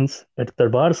obeisance at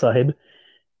Darbar Sahib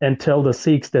and tell the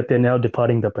Sikhs that they're now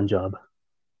departing the Punjab.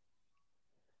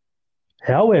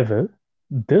 However,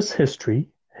 this history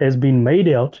has been made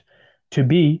out to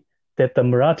be that the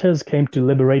Marathas came to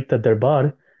liberate the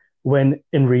Darbar, when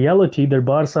in reality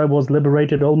Darbar Sahib was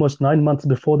liberated almost 9 months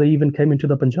before they even came into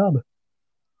the Punjab.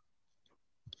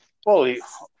 Well, of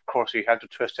course, you have to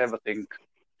twist everything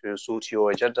to suit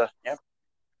your agenda.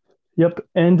 Yep.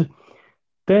 And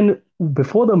then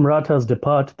before the Marathas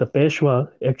depart, the Peshwa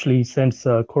actually sends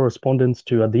correspondence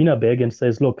to Adina Beg and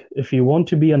says, look, if you want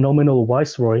to be a nominal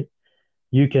viceroy,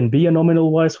 you can be a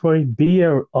nominal viceroy, be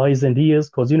our eyes and ears,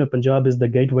 because, Punjab is the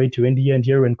gateway to India and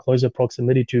you're in closer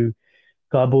proximity to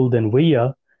Kabul than we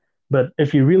are. But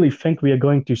if you really think we are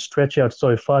going to stretch out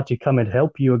so far to come and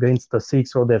help you against the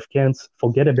Sikhs or the Afghans,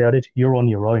 forget about it. You're on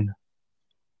your own.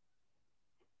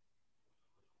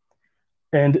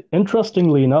 And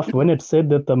interestingly enough, when it said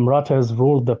that the Marathas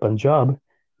ruled the Punjab,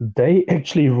 they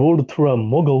actually ruled through a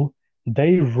Mughal.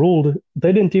 They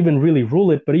didn't even really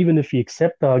rule it, but even if you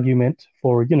accept the argument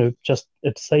for, just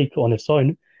its sake on its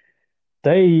own,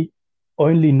 they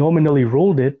only nominally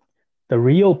ruled it, the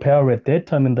real power at that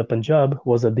time in the Punjab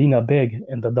was Adina Beg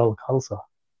and the Dal Khalsa,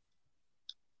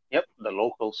 Yep, the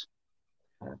locals.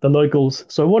 the locals.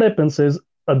 So what happens is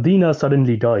Adina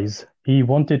suddenly dies. He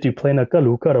wanted to plan a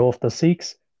Kalukara off the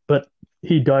Sikhs, but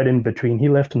he died in between. He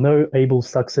left no able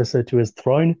successor to his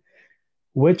throne,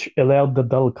 which allowed the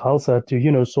Dal Khalsa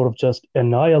to, sort of just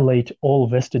annihilate all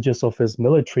vestiges of his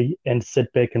military and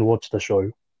sit back and watch the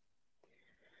show.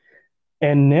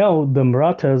 And now the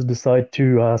Marathas decide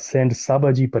to send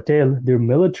Sabaji Patel, their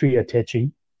military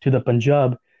attaché, to the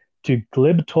Punjab to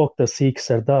glib talk the Sikh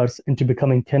Sardars into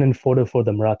becoming cannon-fodder for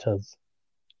the Marathas.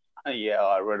 Yeah,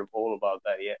 I read all about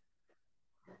that. Yeah.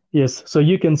 Yes, so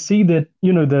you can see that,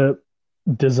 the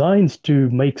designs to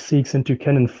make Sikhs into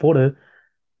cannon-fodder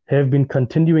have been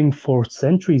continuing for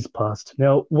centuries past.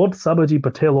 Now, what Sabaji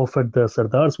Patel offered the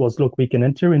Sardars was, look, we can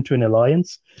enter into an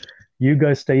alliance. You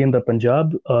guys stay in the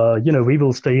Punjab. We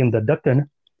will stay in the Deccan.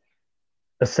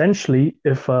 Essentially,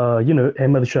 if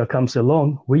Ahmad Shah comes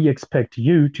along, we expect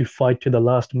you to fight to the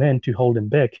last man to hold him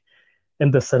back.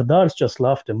 And the Sardars just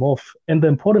laughed him off. And the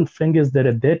important thing is that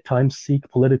at that time, Sikh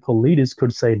political leaders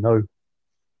could say no.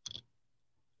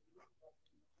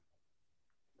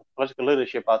 Political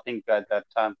leadership, I think, at that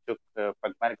time took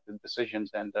pragmatic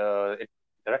decisions, and it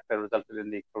directly resulted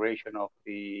in the creation of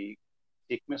the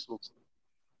Sikh missiles.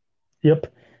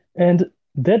 Yep. And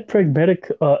that pragmatic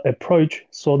approach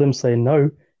saw them say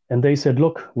no. And they said,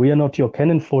 look, we are not your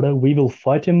cannon fodder. We will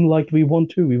fight him like we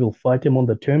want to. We will fight him on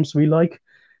the terms we like.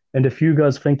 And if you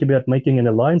guys think about making an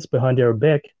alliance behind our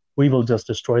back, we will just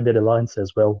destroy that alliance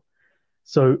as well.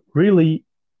 So really,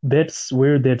 that's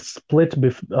where that split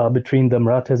between the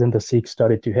Marathas and the Sikhs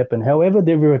started to happen. However,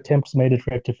 there were attempts made at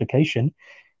rectification.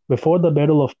 Before the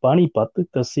Battle of Panipat,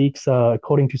 the Sikhs,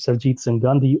 according to Sarjit Singh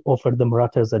Gandhi, offered the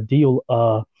Marathas a deal.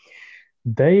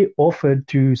 They offered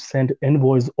to send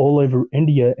envoys all over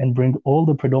India and bring all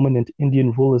the predominant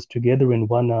Indian rulers together in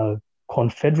one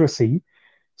confederacy.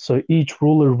 So each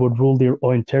ruler would rule their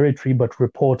own territory, but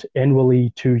report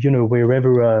annually to,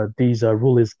 wherever these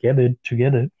rulers gathered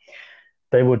together.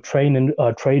 They would trade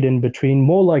in between,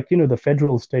 more like, the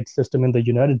federal state system in the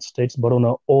United States, but on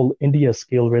an all India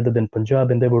scale rather than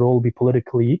Punjab, and they would all be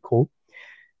politically equal.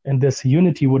 And this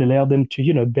unity would allow them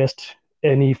to, best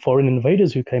any foreign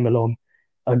invaders who came along.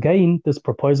 Again, this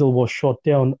proposal was shot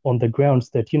down on the grounds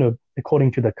that,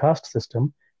 according to the caste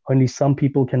system, only some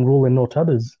people can rule and not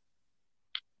others.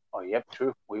 Oh, yep,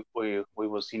 true. We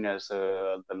were seen as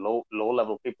the low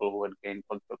level people who had gained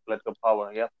political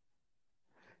power. Yep.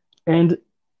 And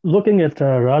looking at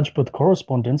Rajput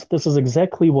correspondence, this is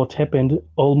exactly what happened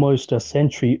almost a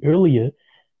century earlier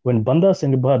when Banda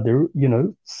Singh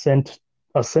Bahadur, sent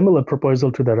a similar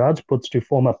proposal to the Rajputs to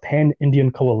form a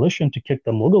pan-Indian coalition to kick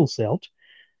the Mughals out.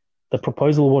 The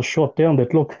proposal was shot down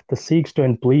that, look, the Sikhs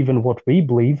don't believe in what we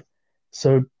believe,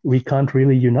 so we can't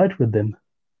really unite with them.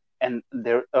 And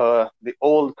there, the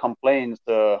old complaints,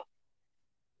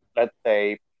 let's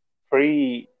say,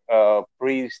 pre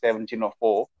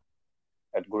 1704,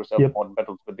 at Guru Sahib fought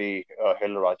battles with the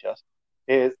Hill Rajas,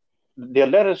 is their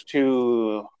letters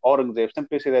to Aurangzeb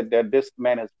simply say that this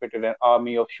man has created an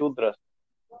army of Shudras.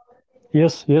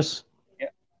 Yes. Yeah.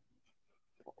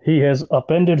 He has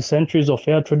upended centuries of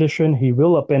our tradition. He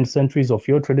will upend centuries of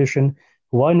your tradition.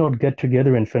 Why not get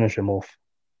together and finish him off?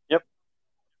 Yep.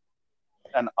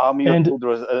 An army of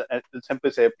Shudras,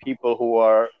 simply say people who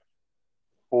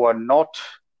are not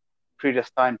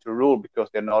predestined to rule because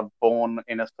they're not born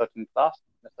in a certain class,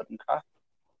 in a certain caste.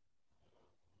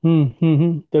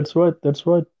 That's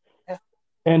right. Yeah.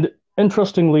 And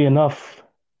interestingly enough,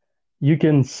 you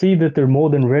can see that they're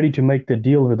more than ready to make the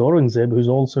deal with Aurangzeb, who's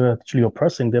also actually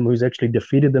oppressing them, who's actually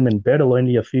defeated them in battle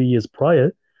only a few years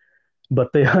prior.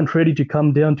 But they aren't ready to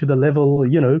come down to the level,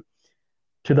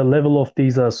 to the level of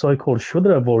these so-called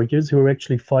Shudra warriors who are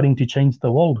actually fighting to change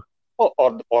the world. Well,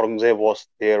 Aurangzeb was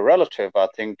their relative. I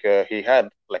think he had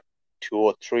like 2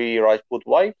 or 3 Rajput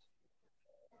wives.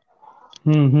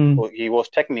 So he was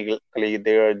technically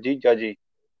their Jijaji.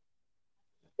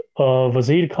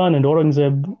 Wazir Khan and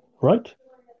Aurangzeb, right?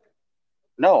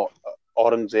 No,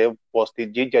 Aurangzeb was the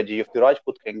Jijaji of the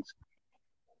Rajput kings.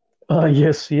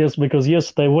 Yes, because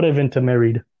they would have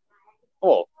intermarried.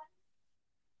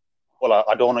 Well,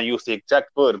 I don't want to use the exact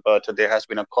word, but there has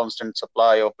been a constant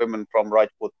supply of women from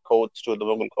Rajput courts to the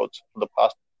Mughal courts for the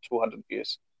past 200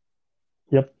 years.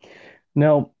 Yep.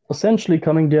 Now, essentially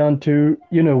coming down to,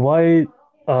 why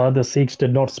the Sikhs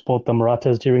did not support the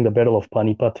Marathas during the Battle of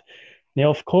Panipat.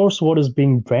 Now, of course, what is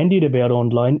being bandied about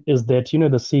online is that,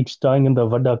 the Sikhs dying in the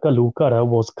Vada Kalukara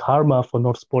was karma for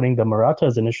not supporting the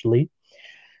Marathas initially.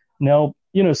 Now,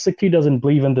 Sikhi doesn't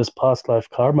believe in this past life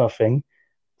karma thing.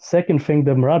 Second thing,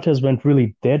 the Marathas weren't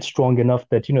really that strong enough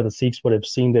that, the Sikhs would have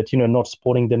seen that, not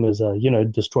supporting them is,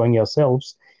 destroying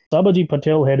ourselves. Sabaji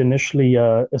Patel had initially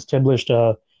established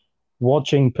a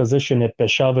watching position at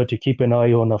Peshawar to keep an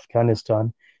eye on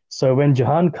Afghanistan. So when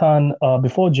Jahan Khan,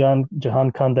 before Jahan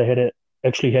Khan, they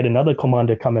actually had another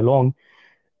commander come along,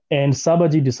 and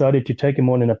Sabaji decided to take him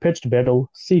on in a pitched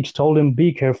battle. Sikhs told him,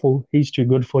 be careful, he's too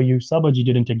good for you. Sabaji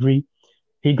didn't agree.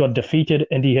 He got defeated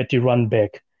and he had to run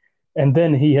back. And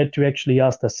then he had to actually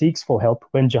ask the Sikhs for help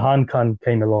when Jahan Khan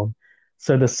came along.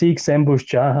 So the Sikhs ambushed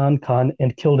Jahan Khan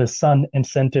and killed his son and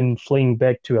sent him fleeing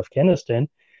back to Afghanistan.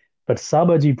 But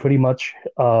Sabaji pretty much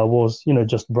was,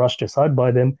 just brushed aside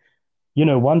by them.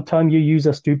 One time you use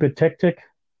a stupid tactic,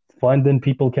 fine, then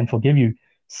people can forgive you.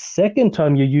 Second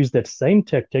time you use that same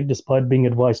tactic, despite being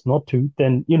advised not to,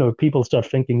 then, people start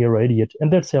thinking you're an idiot.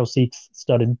 And that's how Sikhs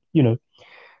started,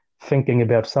 thinking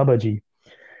about Sabaji.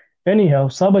 Anyhow,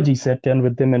 Sabaji sat down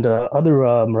with them and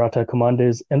other Maratha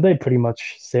commanders, and they pretty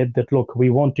much said that, look,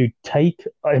 we want to take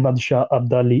Ahmad Shah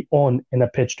Abdali on in a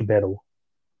pitched battle.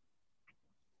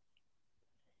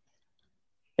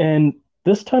 And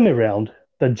this time around,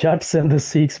 the Jats and the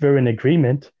Sikhs were in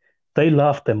agreement. They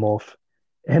laughed them off.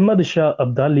 Ahmad Shah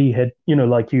Abdali had,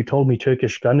 like you told me,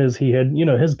 Turkish gunners. He had,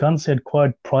 his guns had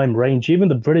quite prime range. Even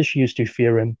the British used to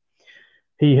fear him.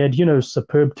 He had,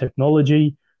 superb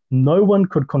technology. No one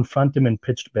could confront him in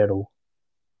pitched battle.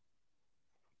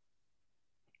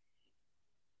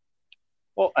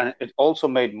 Well, and it also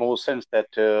made more sense that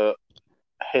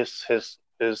his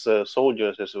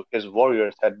soldiers, his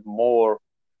warriors, had more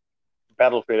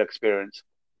battlefield experience.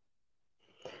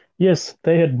 Yes,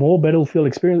 they had more battlefield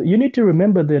experience. You need to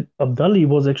remember that Abdali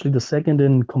was actually the second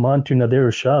in command to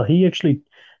Nadir Shah. He actually,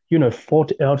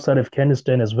 fought outside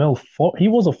Afghanistan as well. He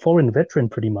was a foreign veteran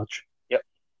pretty much. Yep.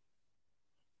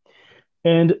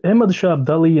 And Ahmad Shah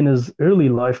Abdali in his early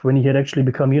life, when he had actually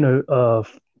become, a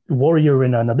warrior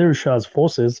in Nadir Shah's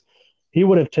forces, he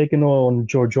would have taken on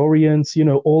Georgians,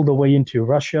 all the way into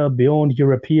Russia, beyond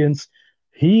Europeans.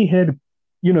 He had,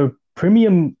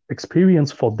 premium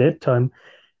experience for that time.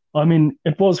 I mean,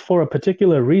 it was for a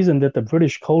particular reason that the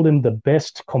British called him the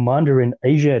best commander in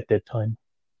Asia at that time.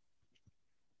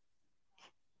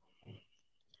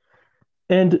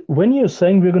 And when you're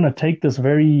saying we're going to take this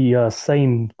very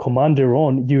same commander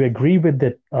on, you agree with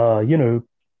that,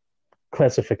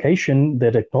 classification,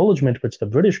 that acknowledgement which the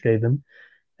British gave him,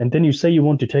 and then you say you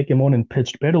want to take him on in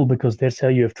pitched battle because that's how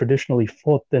you have traditionally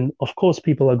fought, then of course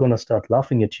people are going to start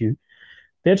laughing at you.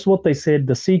 That's what they said.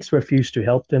 The Sikhs refused to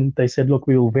help them. They said, look,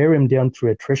 we will wear him down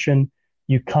through attrition.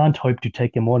 You can't hope to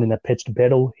take him on in a pitched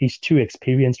battle. He's too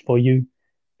experienced for you.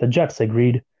 The Jats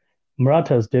agreed.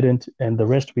 Marathas didn't. And the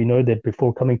rest we know that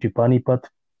before coming to Panipat,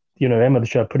 Ahmad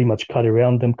Shah pretty much cut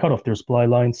around them, cut off their supply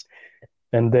lines.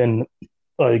 And then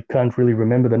I can't really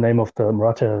remember the name of the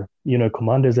Maratha,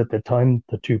 commanders at that time,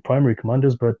 the two primary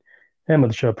commanders, but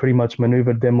Ahmad Shah pretty much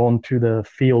maneuvered them onto the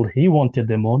field he wanted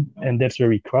them on. And that's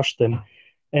where he crushed them.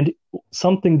 And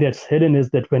something that's hidden is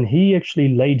that when he actually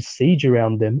laid siege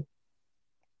around them,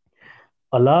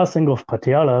 Allah Singh of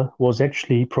Patiala was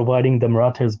actually providing the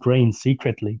Marathas grain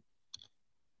secretly.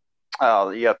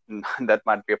 Yeah, that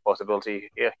might be a possibility.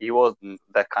 Yeah, he was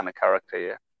that kind of character,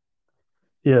 yeah.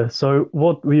 Yeah, so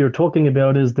what we are talking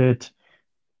about is that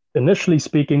initially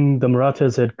speaking, the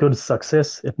Marathas had good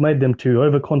success. It made them too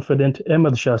overconfident.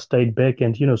 Ahmad Shah stayed back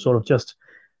and, sort of just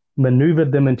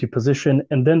maneuvered them into position,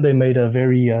 and then they made a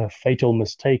very fatal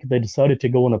mistake. They decided to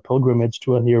go on a pilgrimage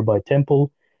to a nearby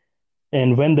temple,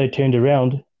 and when they turned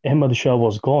around, Ahmad Shah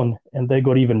was gone, and they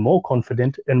got even more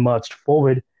confident and marched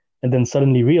forward, and then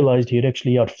suddenly realized he had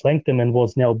actually outflanked them and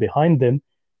was now behind them.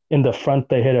 In the front,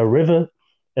 they had a river.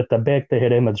 At the back, they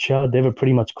had Ahmad Shah. They were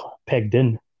pretty much pegged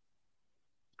in.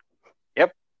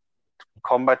 Yep,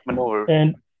 combat maneuver.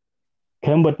 And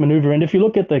if you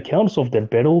look at the accounts of that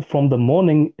battle from the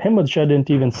morning, Ahmad Shah didn't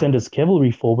even send his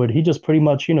cavalry forward. He just pretty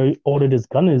much, ordered his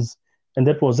gunners, and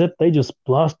that was it. They just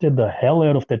blasted the hell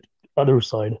out of that other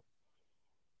side.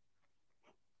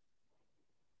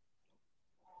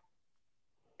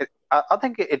 I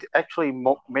think it actually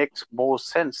makes more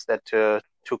sense that to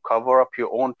cover up your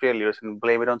own failures and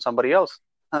blame it on somebody else.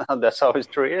 That's how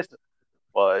history is.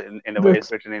 Well, in a way,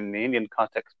 it's written in the Indian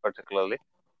context, particularly.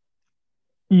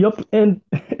 Yep, and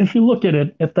if you look at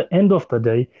it, at the end of the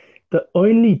day, the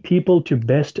only people to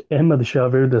best Ahmad Shah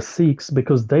were the Sikhs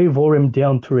because they wore him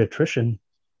down through attrition.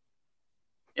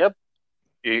 Yep,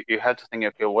 you have to think,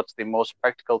 okay, what's the most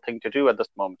practical thing to do at this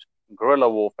moment? Guerrilla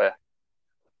warfare.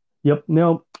 Yep.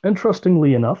 Now,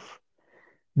 interestingly enough,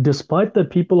 Despite the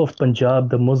people of Punjab,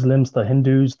 the Muslims, the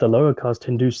Hindus, the lower caste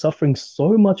Hindus suffering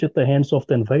so much at the hands of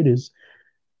the invaders,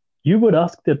 you would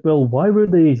ask that, well, why were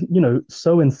they,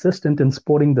 so insistent in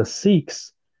supporting the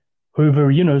Sikhs who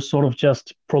were, sort of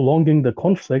just prolonging the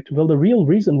conflict? Well, the real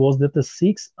reason was that the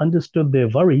Sikhs understood their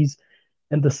worries,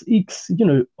 and the Sikhs,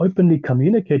 openly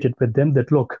communicated with them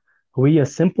that, look, we are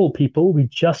simple people, we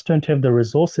just don't have the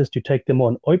resources to take them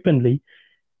on openly.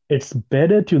 It's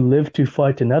better to live to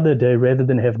fight another day rather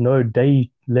than have no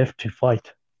day left to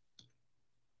fight.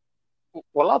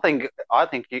 Well, I think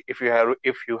if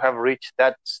you have reached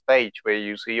that stage where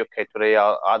you see, okay, today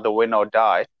I'll either win or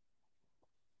die,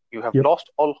 you have Yep. lost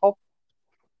all hope.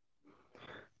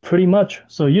 Pretty much.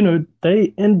 So,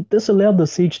 and this allowed the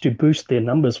Sikhs to boost their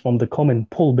numbers from the common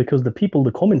pool because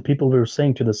the common people were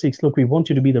saying to the Sikhs, look, we want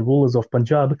you to be the rulers of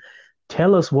Punjab.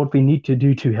 Tell us what we need to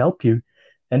do to help you.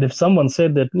 And if someone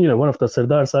said that, one of the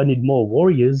Sardars, I need more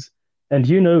warriors, and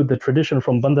the tradition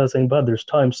from Banda Singh Bahadur's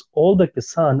times, all the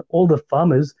Kisan, all the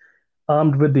farmers,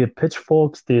 armed with their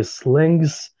pitchforks, their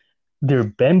slings, their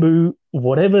bamboo,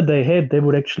 whatever they had, they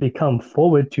would actually come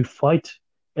forward to fight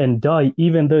and die,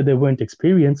 even though they weren't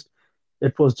experienced.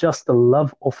 It was just the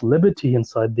love of liberty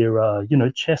inside their,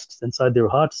 chests, inside their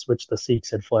hearts, which the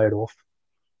Sikhs had fired off.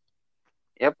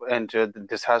 Yep, and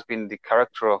this has been the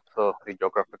character of the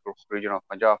geographical region of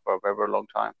Punjab for a very, very long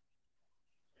time.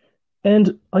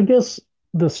 And I guess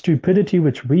the stupidity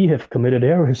which we have committed,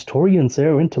 our historians,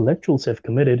 our intellectuals have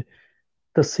committed,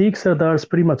 the Sikh Sardars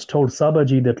pretty much told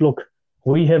Sabaji that, look,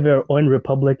 we have our own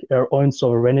republic, our own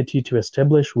sovereignty to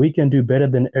establish. We can do better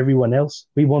than everyone else.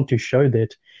 We want to show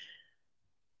that.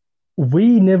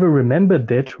 We never remembered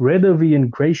that. Rather, we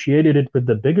ingratiated it with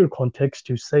the bigger context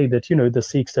to say that, the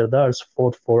Sikh Sardars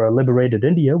fought for a liberated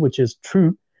India, which is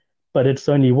true, but it's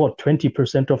only,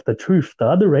 20% of the truth. The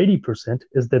other 80%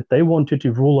 is that they wanted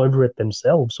to rule over it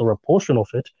themselves, or a portion of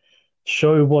it,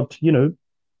 show what,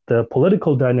 the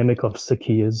political dynamic of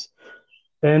Sikhi is.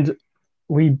 And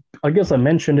I guess I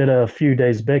mentioned it a few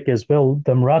days back as well.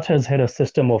 The Marathas had a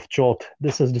system of jot.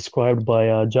 This is described by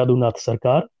Jadunath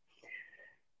Sarkar.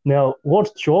 Now,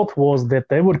 what jot was that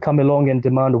they would come along and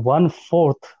demand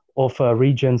 1/4 of a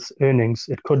region's earnings.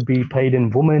 It could be paid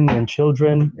in women and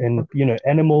children and,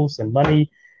 animals and money.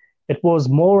 It was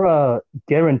more a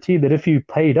guarantee that if you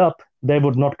paid up, they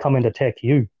would not come and attack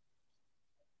you.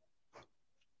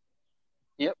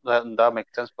 Yep, that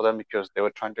makes sense for them because they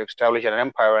were trying to establish an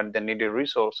empire and they needed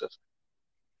resources.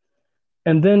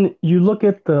 And then you look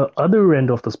at the other end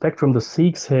of the spectrum, the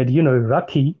Sikhs had,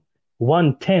 Rakhi,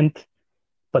 1/10,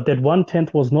 but that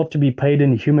 1/10 was not to be paid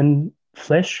in human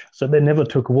flesh. So they never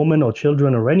took women or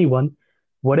children or anyone.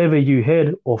 Whatever you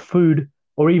had, or food,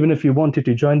 or even if you wanted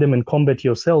to join them in combat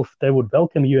yourself, they would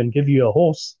welcome you and give you a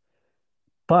horse.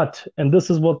 But, and this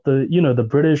is what the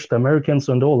British, the Americans,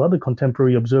 and all other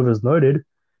contemporary observers noted,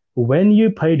 when you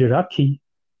paid Rakhi,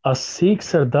 a Sikh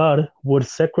Sardar would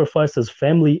sacrifice his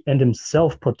family and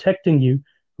himself protecting you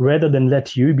rather than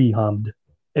let you be harmed.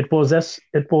 It was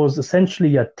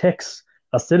essentially a tax,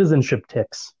 a citizenship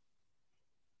tax.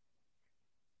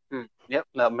 Yep,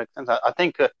 that makes sense. I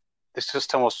think the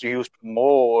system was used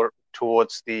more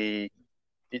towards the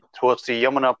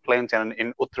Yamuna plains and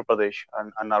in Uttar Pradesh,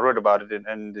 and I read about it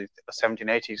in the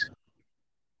 1780s.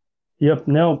 Yep.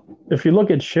 Now, if you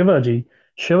look at Shivaji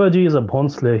is a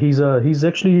Bhonsle. He's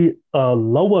actually a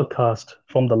lower caste.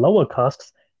 From the lower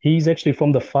castes, he's actually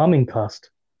from the farming caste.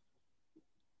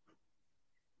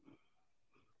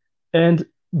 And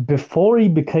before he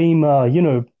became,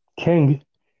 king,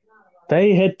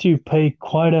 they had to pay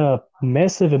quite a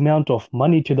massive amount of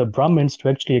money to the Brahmins to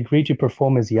actually agree to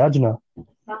perform his yajna.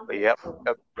 Yep.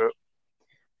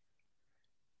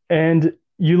 And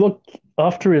you look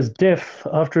after his death,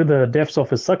 after the deaths of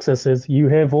his successors, you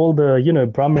have all the,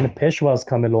 Brahmin Peshwas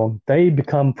come along. They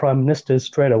become prime ministers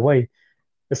straight away.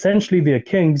 Essentially, they're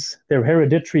kings, they're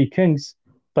hereditary kings,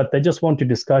 but they just want to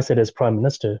disguise it as prime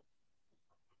minister.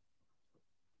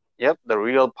 Yep, the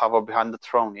real power behind the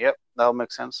throne. Yep, that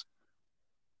makes sense.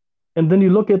 And then you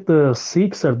look at the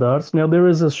Sikh Sardars. Now, there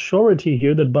is a surety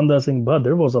here that Banda Singh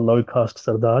Bahadur was a low caste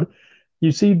Sardar.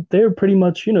 You see, they're pretty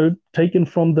much, taken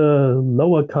from the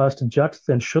lower caste Jats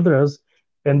and Shudras,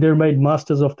 and they're made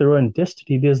masters of their own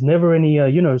destiny. There's never any,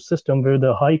 system where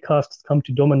the high castes come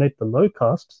to dominate the low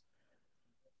castes.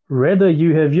 Rather,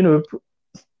 you have,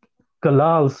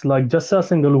 Kalals, like Jassa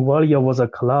Singh Aluwalia was a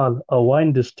Kalal, a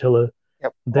wine distiller.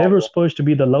 Yep. They were supposed to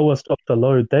be the lowest of the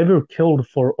low. They were killed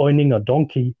for owning a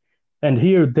donkey. And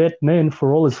here, that man,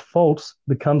 for all his faults,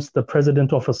 becomes the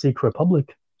president of a Sikh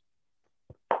republic.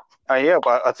 Yeah,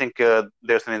 but I think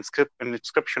there's an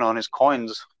inscription on his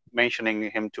coins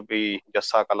mentioning him to be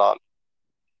Jasakalal.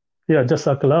 Yeah,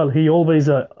 Jasakalal. He always,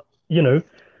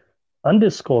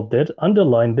 underscored that,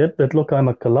 underlined that look, I'm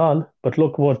a Kalal, but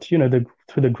look what, through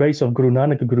the grace of Guru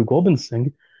Nanak, Guru Gobind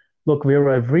Singh, look where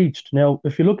I've reached. Now,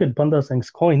 if you look at Banda Singh's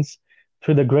coins,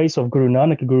 through the grace of Guru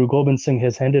Nanak, Guru Gobind Singh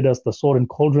has handed us the sword and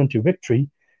cauldron to victory.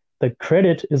 The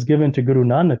credit is given to Guru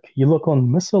Nanak. You look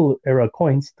on Missile era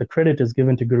coins, the credit is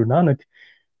given to Guru Nanak.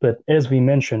 But as we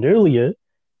mentioned earlier,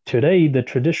 today the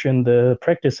tradition, the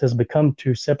practice has become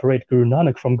to separate Guru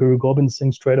Nanak from Guru Gobind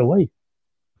Singh straight away.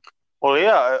 Well,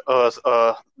 yeah,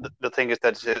 the thing is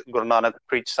that Guru Nanak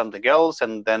preached something else,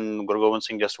 and then Guru Gobind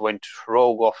Singh just went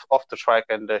rogue off the track,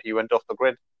 and he went off the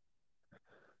grid.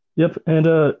 Yep,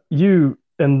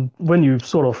 and when you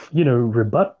sort of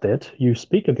rebut that, you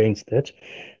speak against that,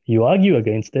 you argue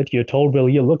against that, you're told, well,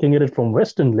 you're looking at it from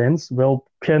Western lens. Well,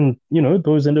 can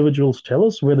those individuals tell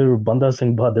us whether Banda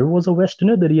Singh Bahadur was a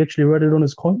Westerner, that he actually wrote it on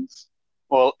his coins?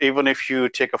 Well, even if you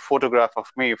take a photograph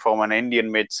of me from an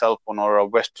Indian-made cell phone or a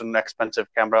Western expensive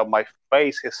camera, my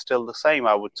face is still the same,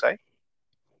 I would say.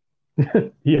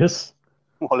 Yes.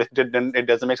 Well, it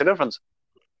doesn't make a difference.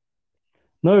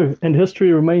 No, and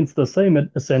history remains the same. It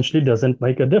essentially doesn't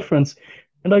make a difference.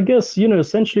 And I guess,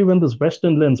 essentially when this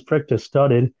Western lens practice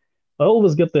started, I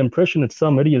always get the impression it's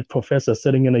some idiot professor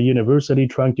sitting in a university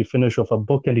trying to finish off a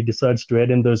book and he decides to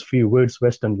add in those few words,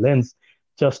 Western lens,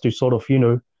 just to sort of,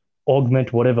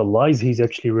 augment whatever lies he's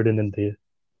actually written in there.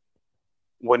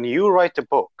 When you write a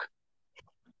book,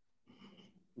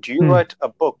 do you write a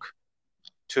book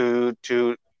to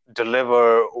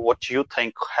deliver what you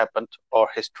think happened or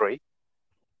history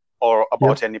or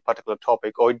about any particular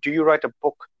topic, or do you write a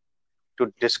book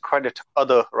to discredit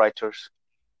other writers?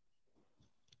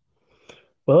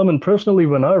 Well, I mean, personally,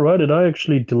 when I write it, I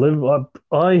actually deliver.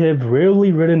 I have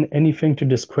rarely written anything to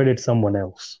discredit someone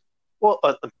else. Well,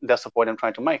 that's the point I'm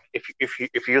trying to make.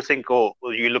 If you think, well,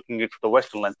 you're looking at the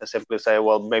Western lens, and simply say,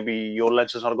 well, maybe your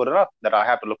lens is not good enough, that I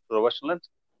have to look for the Western lens.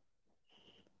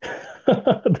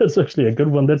 That's actually a good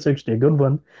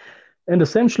one. And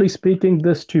essentially speaking,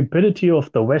 the stupidity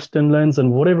of the Western lens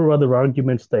and whatever other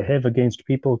arguments they have against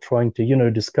people trying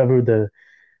to, discover the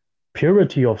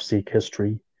purity of Sikh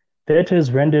history, that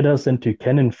has rendered us into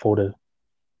Cannon-Fodder.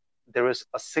 There is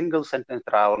a single sentence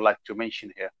that I would like to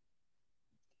mention here.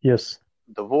 Yes.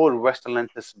 The word Western lens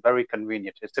is very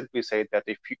convenient. It simply says that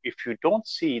if you don't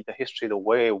see the history the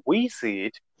way we see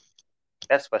it,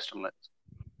 that's Western lens.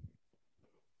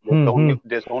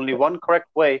 There's only one correct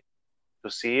way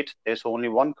to see it. There's only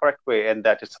one correct way, and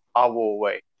that is our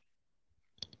way.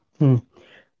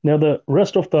 Now, the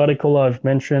rest of the article I've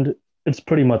mentioned, it's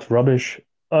pretty much rubbish.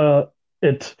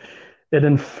 It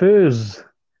infers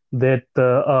that,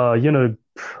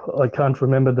 I can't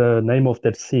remember the name of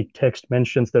that Sikh text,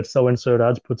 mentions that so-and-so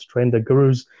Rajputs trained the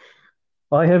gurus.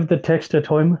 I have the text at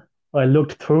home. I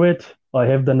looked through it. I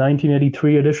have the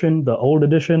 1983 edition, the old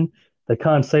edition. They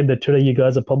can't say that today you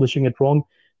guys are publishing it wrong.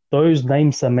 Those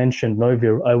names are mentioned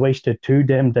nowhere. I wasted 2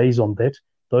 damn days on that.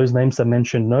 Those names are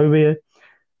mentioned nowhere.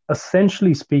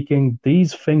 Essentially speaking,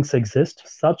 these things exist.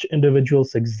 Such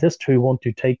individuals exist who want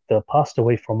to take the past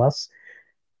away from us.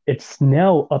 It's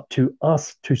now up to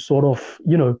us to sort of,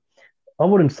 I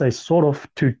wouldn't say sort of,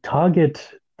 to target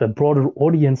the broader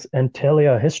audience and tell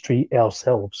our history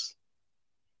ourselves.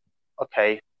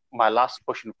 Okay, my last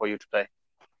question for you today.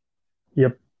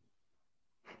 Yep.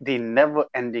 The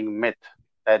never-ending myth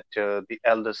that the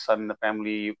eldest son in the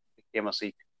family became a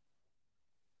Sikh.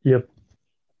 Yep.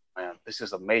 Man, this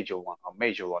is a major one.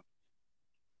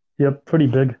 Yep, pretty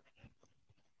big.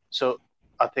 So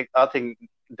I think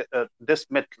this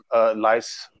myth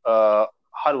lies. How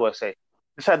do I say?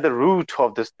 It's at the root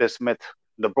of this myth,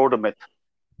 the broader myth.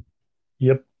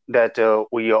 Yep. That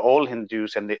we are all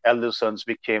Hindus, and the elder sons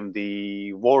became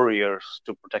the warriors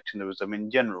to protect Hinduism in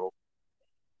general.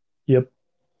 Yep.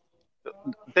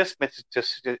 This myth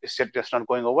is just not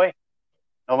going away.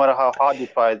 No matter how hard you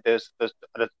try, there's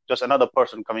just another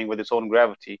person coming with its own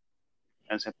gravity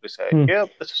and simply say, yeah,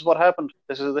 this is what happened.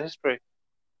 This is the history.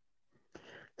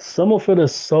 Some of it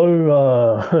is so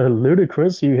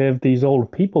ludicrous. You have these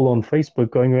old people on Facebook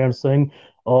going around saying,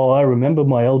 oh, I remember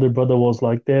my elder brother was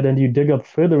like that. And you dig up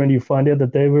further and you find out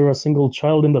that they were a single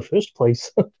child in the first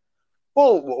place.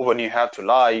 Well, when you have to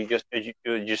lie, you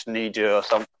just need a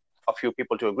few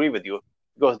people to agree with you.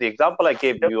 Because the example I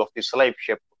gave you of the slave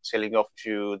ship sailing off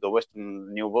to the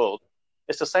Western New World,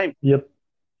 it's the same. Yep.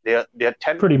 There are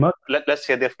 10. Pretty much. Let's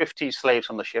say there are 50 slaves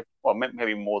on the ship, or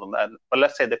maybe more than that. But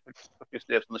let's say there are 50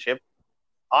 slaves on the ship.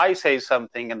 I say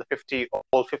something, and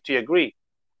all 50 agree,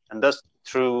 and thus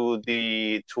through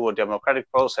a democratic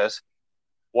process,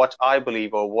 what I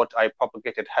believe or what I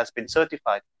propagated has been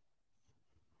certified.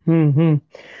 Hmm.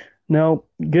 Now,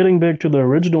 getting back to the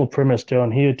original premise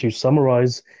down here to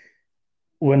summarize,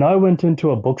 when I went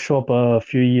into a bookshop a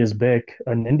few years back,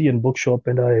 an Indian bookshop,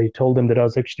 and I told them that I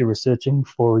was actually researching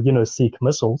for, Sikh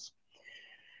missiles,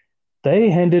 they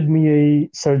handed me a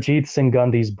Sarjeet Singh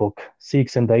Gandhi's book,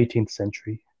 Sikhs in the 18th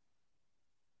Century.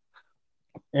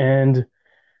 And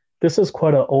this is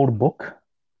quite an old book.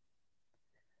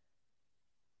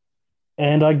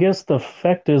 And I guess the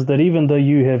fact is that even though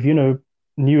you have,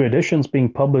 new editions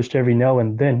being published every now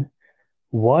and then,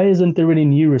 why isn't there any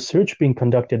new research being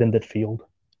conducted in that field?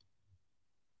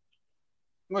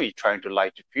 Well, you're trying to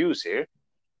light a fuse here.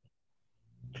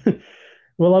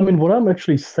 Well, I mean, what I'm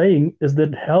actually saying is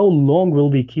that how long will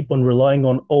we keep on relying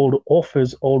on old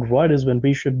authors, old writers, when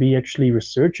we should be actually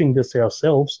researching this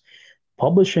ourselves,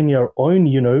 publishing our own,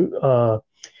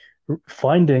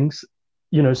 findings,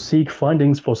 Sikh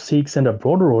findings for Sikhs and a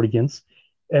broader audience.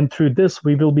 And through this,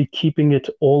 we will be keeping it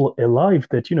all alive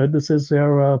that, this is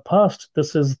our past.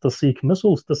 This is the Sikh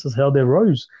missiles. This is how they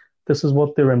rose. This is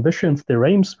what their ambitions, their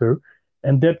aims were.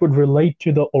 And that would relate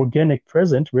to the organic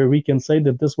present, where we can say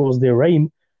that this was their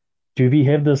aim. Do we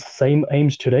have the same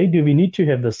aims today? Do we need to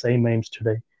have the same aims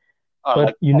today?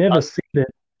 But you never see that.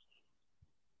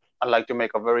 I'd like to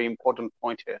make a very important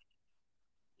point here.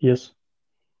 Yes.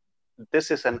 This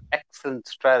is an excellent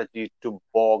strategy to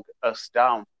bog us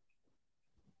down.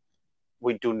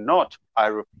 We do not, I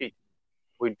repeat,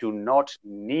 we do not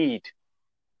need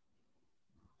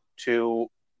to,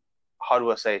 how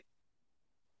do I say,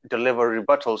 deliver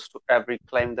rebuttals to every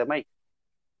claim they make.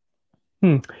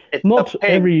 It's Not a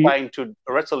pain trying to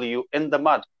wrestle you in the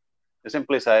mud. You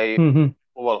simply say,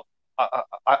 well,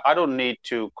 I don't need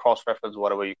to cross-reference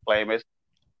whatever your claim is.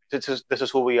 This is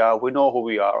who we are. We know who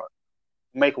we are.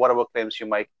 Make whatever claims you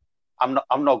make. I'm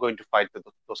not going to fight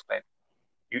those claims.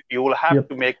 You will have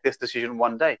to make this decision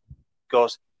one day,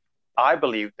 because I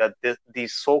believe that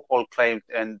these so-called claims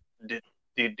and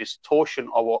the distortion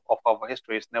of our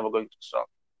history is never going to stop.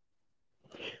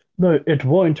 No, it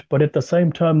won't. But at the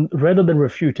same time, rather than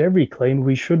refute every claim,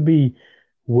 we should be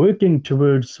working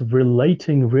towards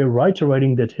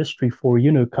reiterating that history for,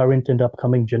 current and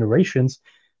upcoming generations,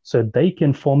 so they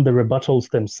can form the rebuttals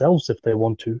themselves if they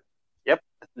want to. Yep,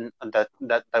 that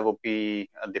would be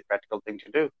the practical thing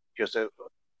to do. Just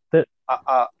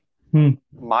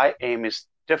my aim is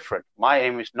different. My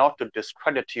aim is not to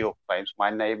discredit your claims. My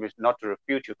aim is not to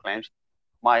refute your claims.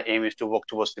 My aim is to work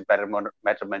towards the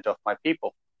betterment of my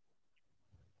people.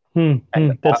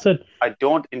 That's it. I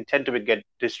don't intend to get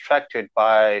distracted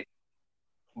by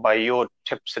your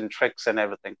tips and tricks and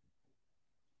everything.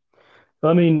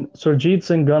 I mean, Sarjeet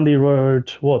Singh Gandhi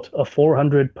wrote, what, a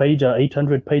 400-page or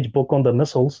 800-page book on the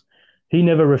missiles. He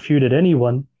never refuted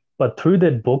anyone, but through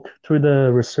that book, through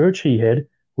the research he had,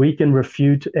 we can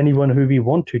refute anyone who we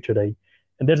want to today.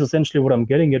 And that's essentially what I'm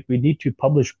getting at. We need to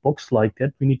publish books like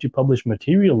that. We need to publish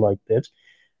material like that.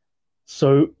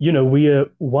 So, we are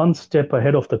one step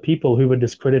ahead of the people who would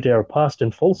discredit our past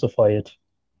and falsify it.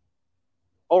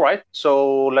 All right.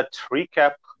 So let's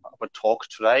recap our talk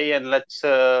today, and let's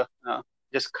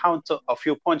just count a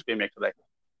few points we make today.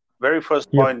 Very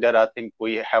first point that I think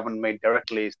we haven't made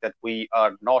directly is that we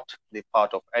are not the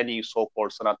part of any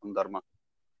so-called Sanatana Dharma.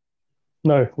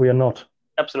 No, we are not.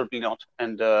 Absolutely not.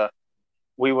 And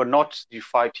we were not the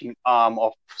fighting arm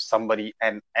of somebody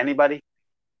and anybody.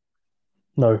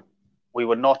 No. We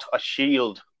were not a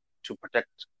shield to protect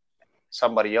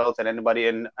somebody else and anybody.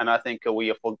 And I think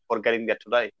we are forgetting that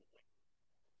today.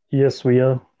 Yes, we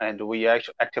are. And we are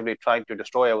actually actively trying to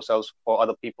destroy ourselves for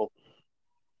other people.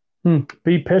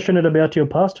 Be passionate about your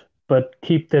past, but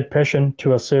keep that passion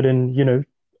to a certain,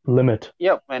 limit.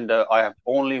 Yeah, and I have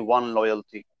only one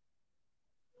loyalty.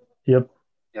 Yep.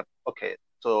 Okay.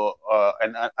 So,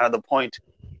 and another point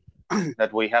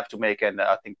that we have to make, and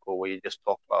I think we just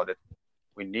talked about it,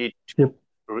 we need to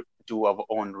do our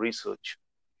own research.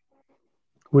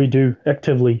 We do,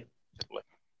 actively.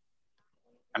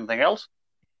 Anything else?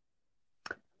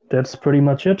 That's pretty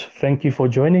much it. Thank you for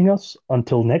joining us.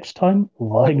 Until next time,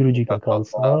 Vaheguru Ji Ka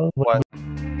Khalsa.